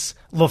stinks,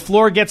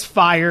 LaFleur gets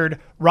fired,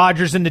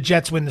 Rodgers and the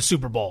Jets win the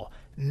Super Bowl.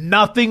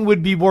 Nothing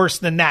would be worse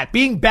than that.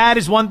 Being bad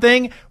is one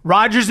thing.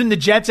 Rodgers and the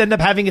Jets end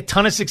up having a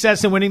ton of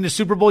success in winning the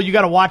Super Bowl. You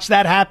got to watch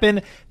that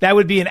happen. That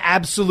would be an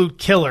absolute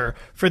killer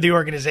for the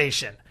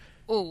organization.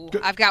 Ooh,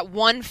 I've got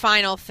one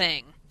final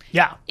thing.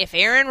 Yeah. If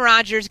Aaron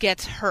Rodgers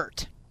gets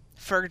hurt,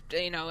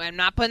 I'm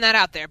not putting that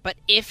out there, but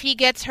if he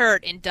gets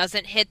hurt and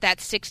doesn't hit that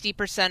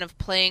 60% of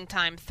playing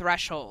time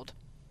threshold,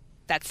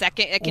 that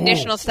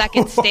conditional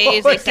second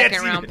stays a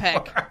second-round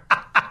pick.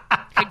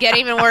 Could get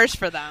even worse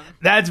for them.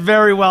 That's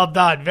very well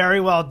done. Very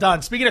well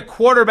done. Speaking of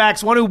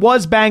quarterbacks, one who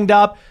was banged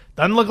up,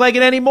 doesn't look like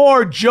it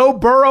anymore. Joe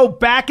Burrow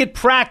back at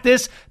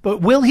practice,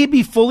 but will he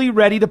be fully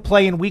ready to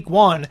play in Week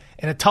 1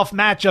 in a tough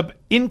matchup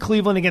in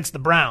Cleveland against the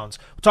Browns?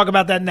 We'll talk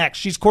about that next.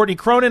 She's Courtney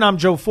Cronin. I'm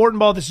Joe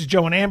Fortenbaugh. This is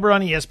Joe and Amber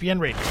on ESPN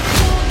Radio.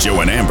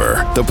 Joe and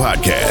Amber, the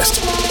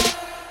podcast.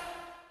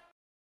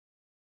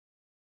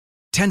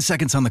 10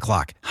 seconds on the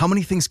clock. How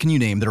many things can you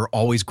name that are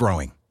always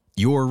growing?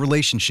 Your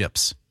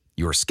relationships,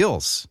 your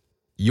skills,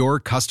 your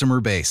customer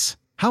base.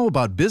 How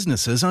about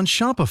businesses on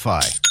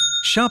Shopify?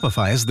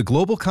 Shopify is the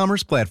global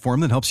commerce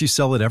platform that helps you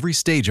sell at every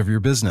stage of your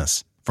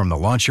business. From the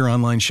launch your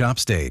online shop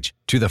stage,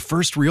 to the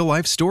first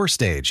real-life store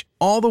stage,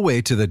 all the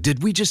way to the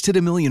did we just hit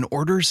a million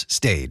orders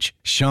stage.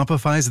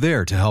 Shopify's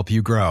there to help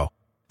you grow.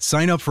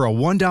 Sign up for a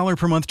 $1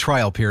 per month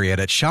trial period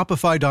at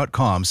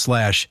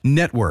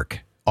shopify.com/network,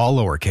 all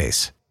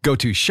lowercase. Go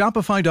to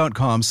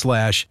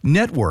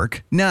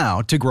shopify.com/network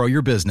now to grow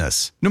your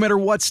business, no matter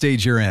what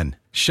stage you're in.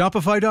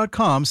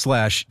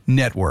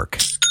 Shopify.com/network.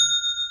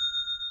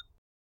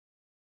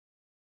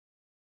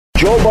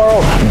 Joe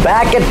Burrow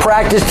back at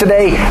practice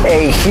today,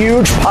 a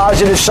huge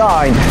positive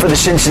sign for the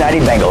Cincinnati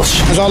Bengals.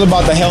 It's all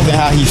about the health and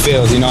how he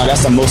feels,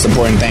 that's the most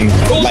important thing,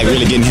 like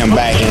really getting him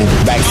back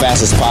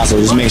fast as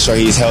possible, just make sure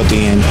he's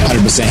healthy and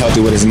 100%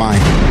 healthy with his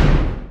mind.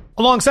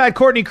 Alongside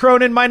Courtney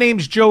Cronin, my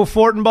name's Joe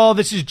Fortenbaugh.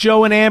 This is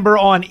Joe and Amber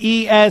on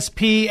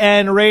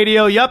ESPN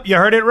Radio. Yep, you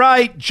heard it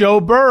right. Joe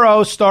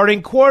Burrow,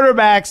 starting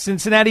quarterback,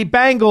 Cincinnati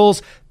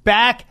Bengals,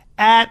 back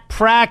at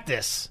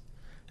practice.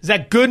 Is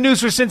that good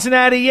news for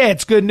Cincinnati? Yeah,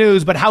 it's good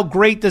news, but how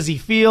great does he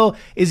feel?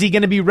 Is he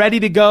going to be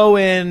ready to go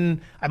in,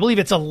 I believe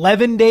it's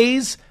 11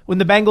 days when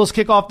the Bengals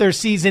kick off their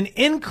season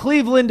in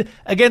Cleveland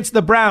against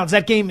the Browns?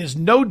 That game is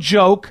no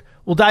joke.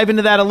 We'll dive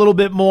into that a little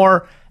bit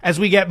more as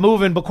we get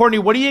moving. But Courtney,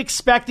 what are you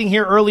expecting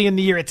here early in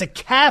the year? It's a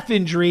calf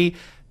injury.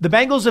 The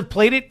Bengals have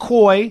played it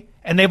coy,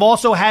 and they've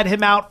also had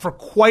him out for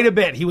quite a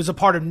bit. He was a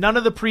part of none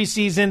of the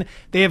preseason.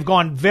 They have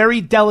gone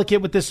very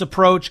delicate with this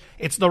approach.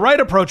 It's the right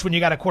approach when you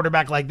got a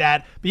quarterback like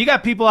that. But you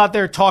got people out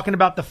there talking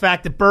about the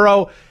fact that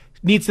Burrow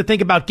needs to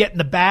think about getting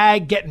the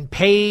bag, getting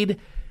paid,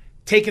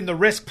 taking the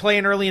risk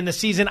playing early in the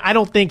season. I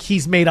don't think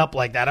he's made up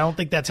like that. I don't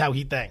think that's how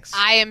he thinks.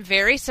 I am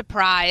very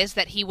surprised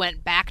that he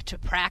went back to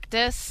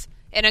practice.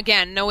 And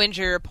again, no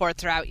injury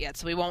reports are out yet,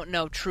 so we won't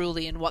know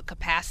truly in what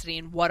capacity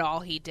and what all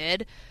he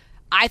did.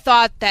 I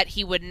thought that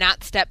he would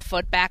not step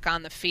foot back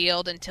on the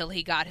field until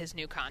he got his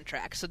new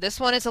contract. So this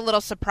one is a little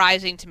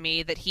surprising to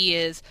me that he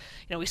is,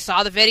 we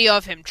saw the video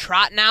of him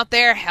trotting out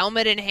there,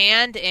 helmet in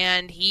hand,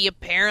 and he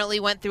apparently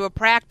went through a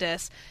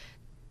practice.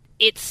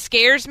 It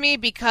scares me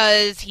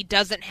because he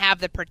doesn't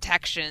have the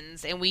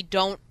protections, and we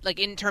don't,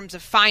 in terms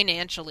of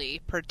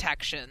financially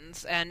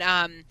protections. And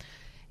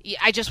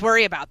I just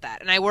worry about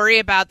that. And I worry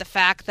about the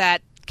fact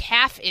that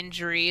calf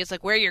injuries,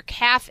 where your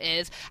calf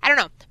is, I don't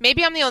know.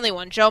 Maybe I'm the only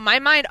one, Joe. My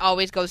mind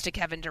always goes to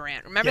Kevin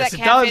Durant. Remember that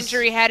calf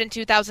injury he had in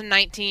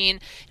 2019?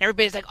 And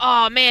everybody's like,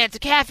 oh, man, it's a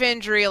calf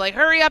injury.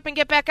 Hurry up and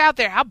get back out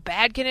there. How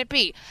bad can it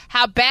be?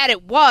 How bad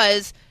it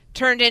was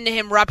turned into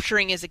him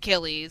rupturing his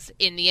Achilles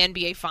in the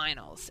NBA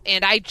Finals.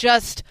 And I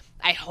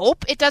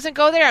hope it doesn't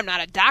go there. I'm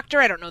not a doctor.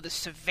 I don't know the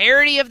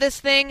severity of this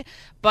thing.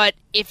 But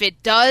if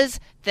it does,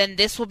 then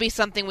this will be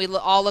something we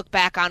all look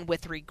back on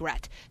with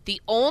regret.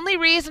 The only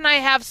reason I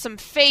have some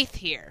faith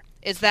here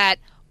is that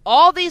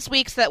all these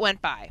weeks that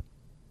went by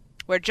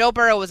where Joe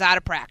Burrow was out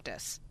of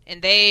practice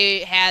and they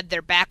had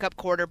their backup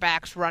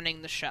quarterbacks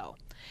running the show,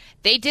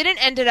 they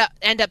didn't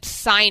end up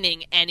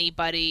signing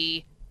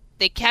anybody.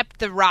 They kept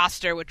the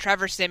roster with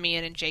Trevor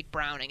Siemian and Jake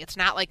Browning. It's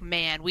not like,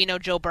 man, we know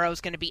Joe Burrow's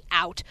going to be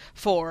out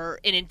for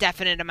an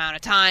indefinite amount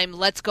of time.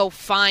 Let's go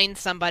find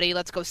somebody.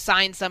 Let's go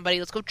sign somebody.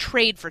 Let's go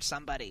trade for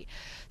somebody.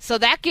 So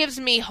that gives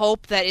me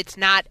hope that it's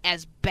not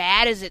as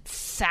bad as it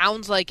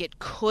sounds like it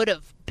could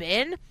have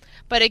been.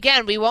 But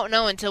again, we won't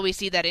know until we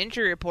see that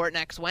injury report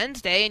next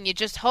Wednesday, and you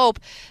just hope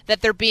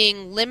that they're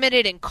being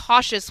limited and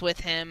cautious with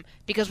him,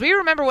 because we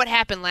remember what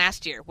happened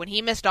last year when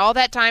he missed all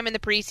that time in the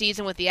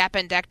preseason with the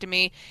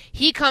appendectomy.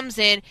 He comes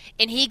in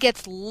and he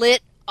gets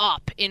lit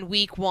up in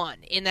week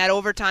 1 in that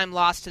overtime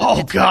loss to the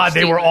Pittsburgh God, Steelers.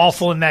 They were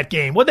awful in that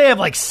game. What, they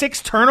have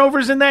 6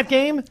 turnovers in that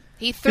game?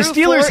 He threw the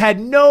Steelers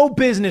had no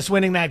business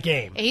winning that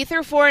game. He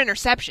threw 4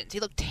 interceptions. He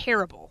looked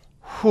terrible.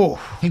 Whew.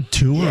 I think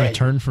 2 were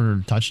returned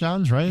for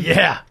touchdowns, right?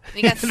 Yeah.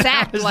 He got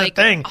sacked 100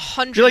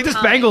 times. You're this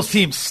Bengals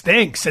team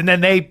stinks, and then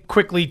they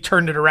quickly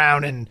turned it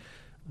around and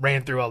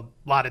ran through a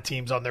lot of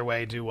teams on their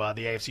way to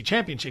the AFC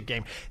Championship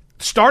game.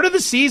 Start of the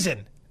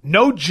season,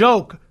 no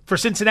joke for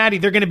Cincinnati.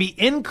 They're going to be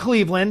in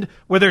Cleveland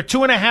where they're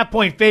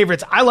 2.5-point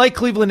favorites. I like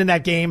Cleveland in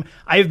that game.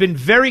 I have been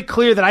very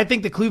clear that I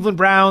think the Cleveland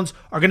Browns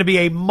are going to be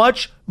a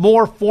much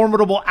more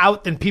formidable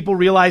out than people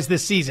realize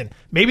this season.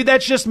 Maybe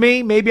that's just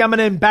me. Maybe I'm going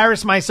to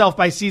embarrass myself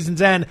by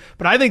season's end,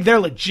 but I think they're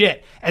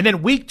legit. And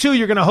then week 2,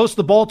 you're going to host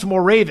the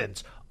Baltimore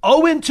Ravens.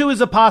 0-2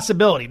 is a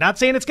possibility. Not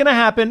saying it's going to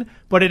happen,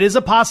 but it is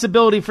a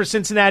possibility for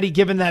Cincinnati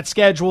given that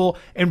schedule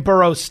and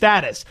Burrow's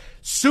status.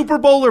 Super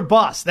Bowl or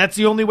bust. That's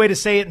the only way to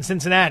say it in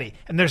Cincinnati.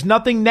 And there's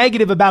nothing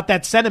negative about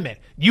that sentiment.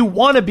 You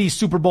want to be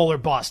Super Bowl or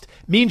bust.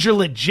 Means you're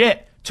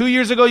legit. 2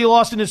 years ago, you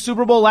lost in the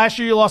Super Bowl. Last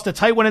year, you lost a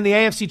tight one in the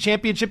AFC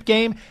Championship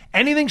game.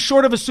 Anything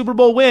short of a Super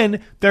Bowl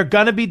win, they're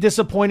going to be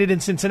disappointed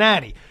in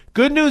Cincinnati.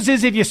 Good news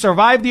is if you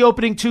survive the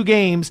opening 2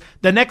 games,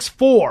 the next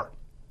 4,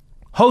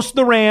 host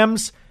the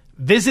Rams,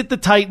 visit the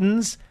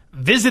Titans,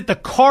 visit the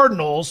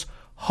Cardinals,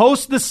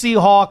 host the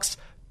Seahawks,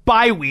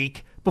 bye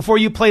week before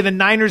you play the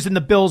Niners and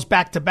the Bills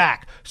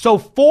back-to-back. So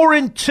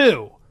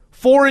 4-2.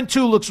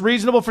 4-2 looks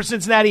reasonable for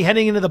Cincinnati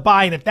heading into the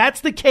bye. And if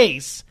that's the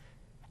case,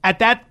 at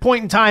that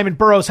point in time and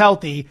Burrow's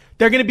healthy,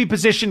 they're going to be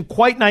positioned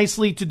quite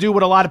nicely to do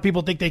what a lot of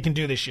people think they can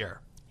do this year.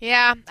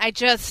 Yeah,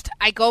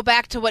 I go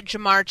back to what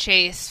Jamar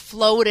Chase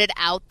floated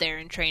out there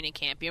in training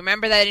camp. You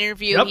remember that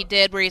interview he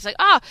did where he's like,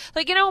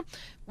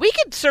 we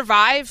could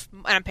survive,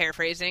 and I'm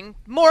paraphrasing,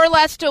 more or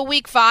less to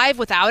week 5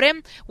 without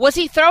him. Was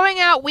he throwing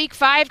out week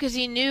 5 because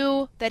he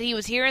knew that he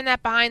was hearing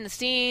that behind the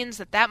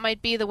scenes, that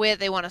might be the way that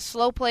they want to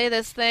slow play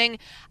this thing?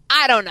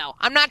 I don't know.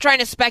 I'm not trying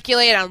to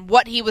speculate on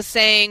what he was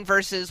saying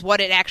versus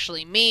what it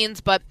actually means,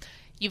 but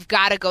you've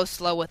got to go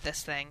slow with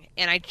this thing.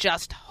 And I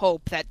just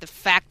hope that the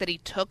fact that he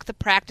took the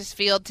practice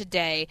field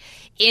today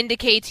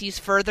indicates he's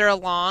further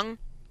along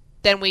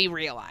than we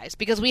realize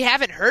because we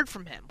haven't heard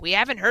from him.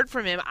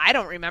 I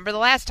don't remember the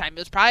last time. It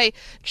was probably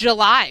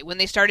July when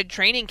they started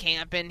training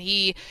camp, and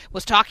he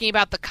was talking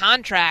about the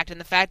contract and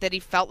the fact that he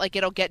felt like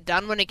it'll get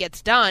done when it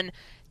gets done.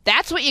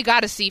 That's what you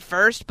got to see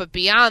first, but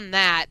beyond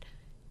that,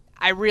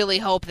 I really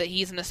hope that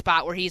he's in a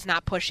spot where he's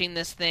not pushing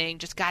this thing.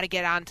 Just got to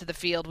get onto the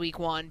field week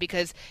 1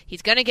 because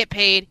he's going to get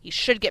paid. He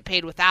should get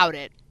paid without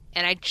it,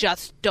 and I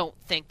just don't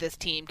think this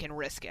team can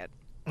risk it.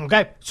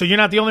 Okay, so you're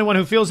not the only one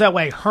who feels that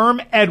way. Herm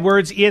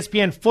Edwards,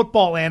 ESPN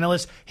football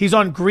analyst, he's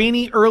on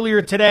Greeny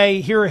earlier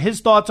today. Here are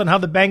his thoughts on how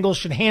the Bengals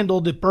should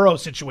handle the Burrow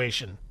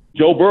situation.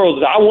 Joe Burrow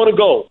says, I want to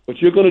go, but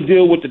you're going to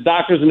deal with the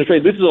doctors and the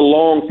trade. This is a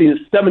long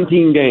season,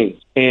 17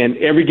 games, and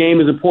every game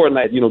is important.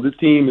 Like, this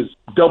team is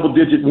a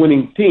double-digit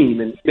winning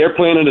team, and they're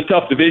playing in a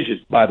tough division,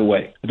 by the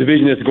way, a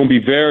division that's going to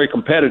be very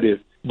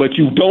competitive, but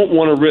you don't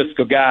want to risk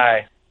a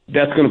guy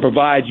that's going to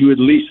provide you at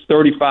least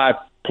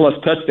 35-plus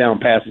touchdown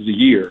passes a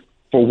year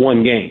for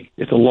one game.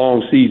 It's a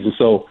long season,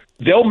 so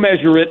they'll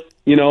measure it,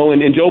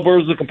 and Joe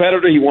Burrow's a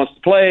competitor. He wants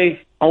to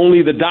play.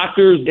 Only the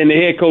doctors and the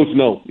head coach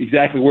know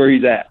exactly where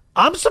he's at.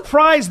 I'm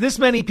surprised this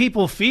many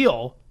people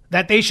feel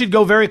that they should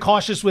go very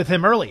cautious with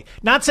him early.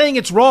 Not saying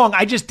it's wrong.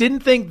 I just didn't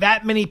think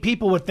that many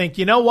people would think,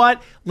 you know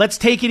what, let's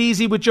take it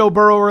easy with Joe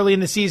Burrow early in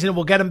the season and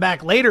we'll get him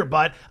back later.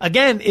 But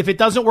again, if it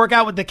doesn't work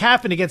out with the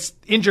calf and he gets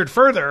injured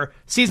further,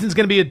 season's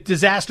going to be a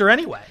disaster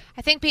anyway.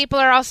 I think people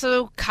are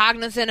also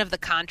cognizant of the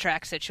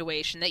contract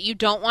situation, that you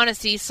don't want to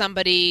see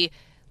somebody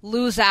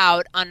lose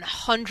out on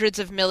hundreds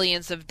of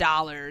millions of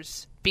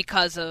dollars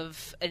because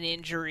of an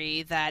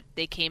injury that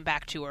they came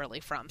back too early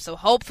from. So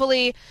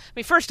hopefully,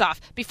 first off,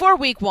 before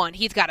week 1,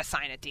 he's got to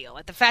sign a deal.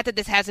 Like, the fact that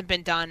this hasn't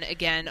been done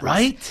again.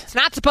 Right? It's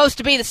not supposed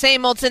to be the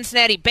same old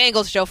Cincinnati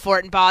Bengals, Joe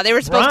Fortenbaugh. They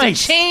were supposed to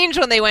change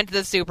when they went to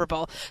the Super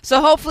Bowl. So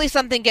hopefully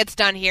something gets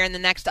done here in the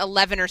next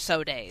 11 or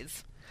so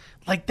days.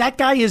 Like, that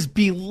guy is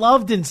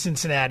beloved in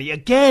Cincinnati.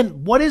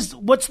 Again,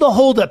 what's the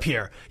holdup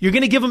here? You're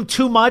going to give him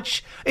too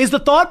much? Is the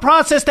thought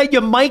process that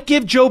you might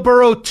give Joe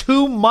Burrow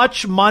too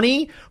much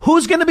money?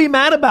 Who's going to be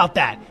mad about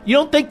that? You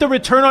don't think the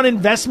return on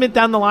investment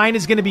down the line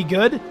is going to be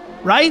good?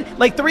 Right?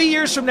 Like 3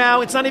 years from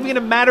now, it's not even going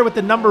to matter what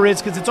the number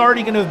is because it's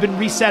already going to have been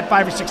reset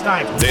 5 or 6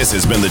 times. This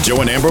has been the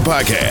Joe and Amber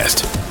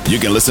Podcast. You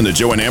can listen to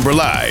Joe and Amber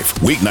live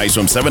weeknights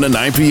from 7 to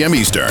 9 p.m.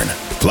 Eastern.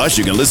 Plus,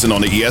 you can listen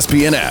on the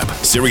ESPN app,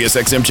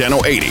 SiriusXM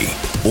Channel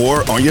 80,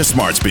 or on your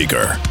smart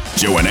speaker.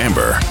 Joe and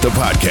Amber, the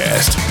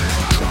podcast.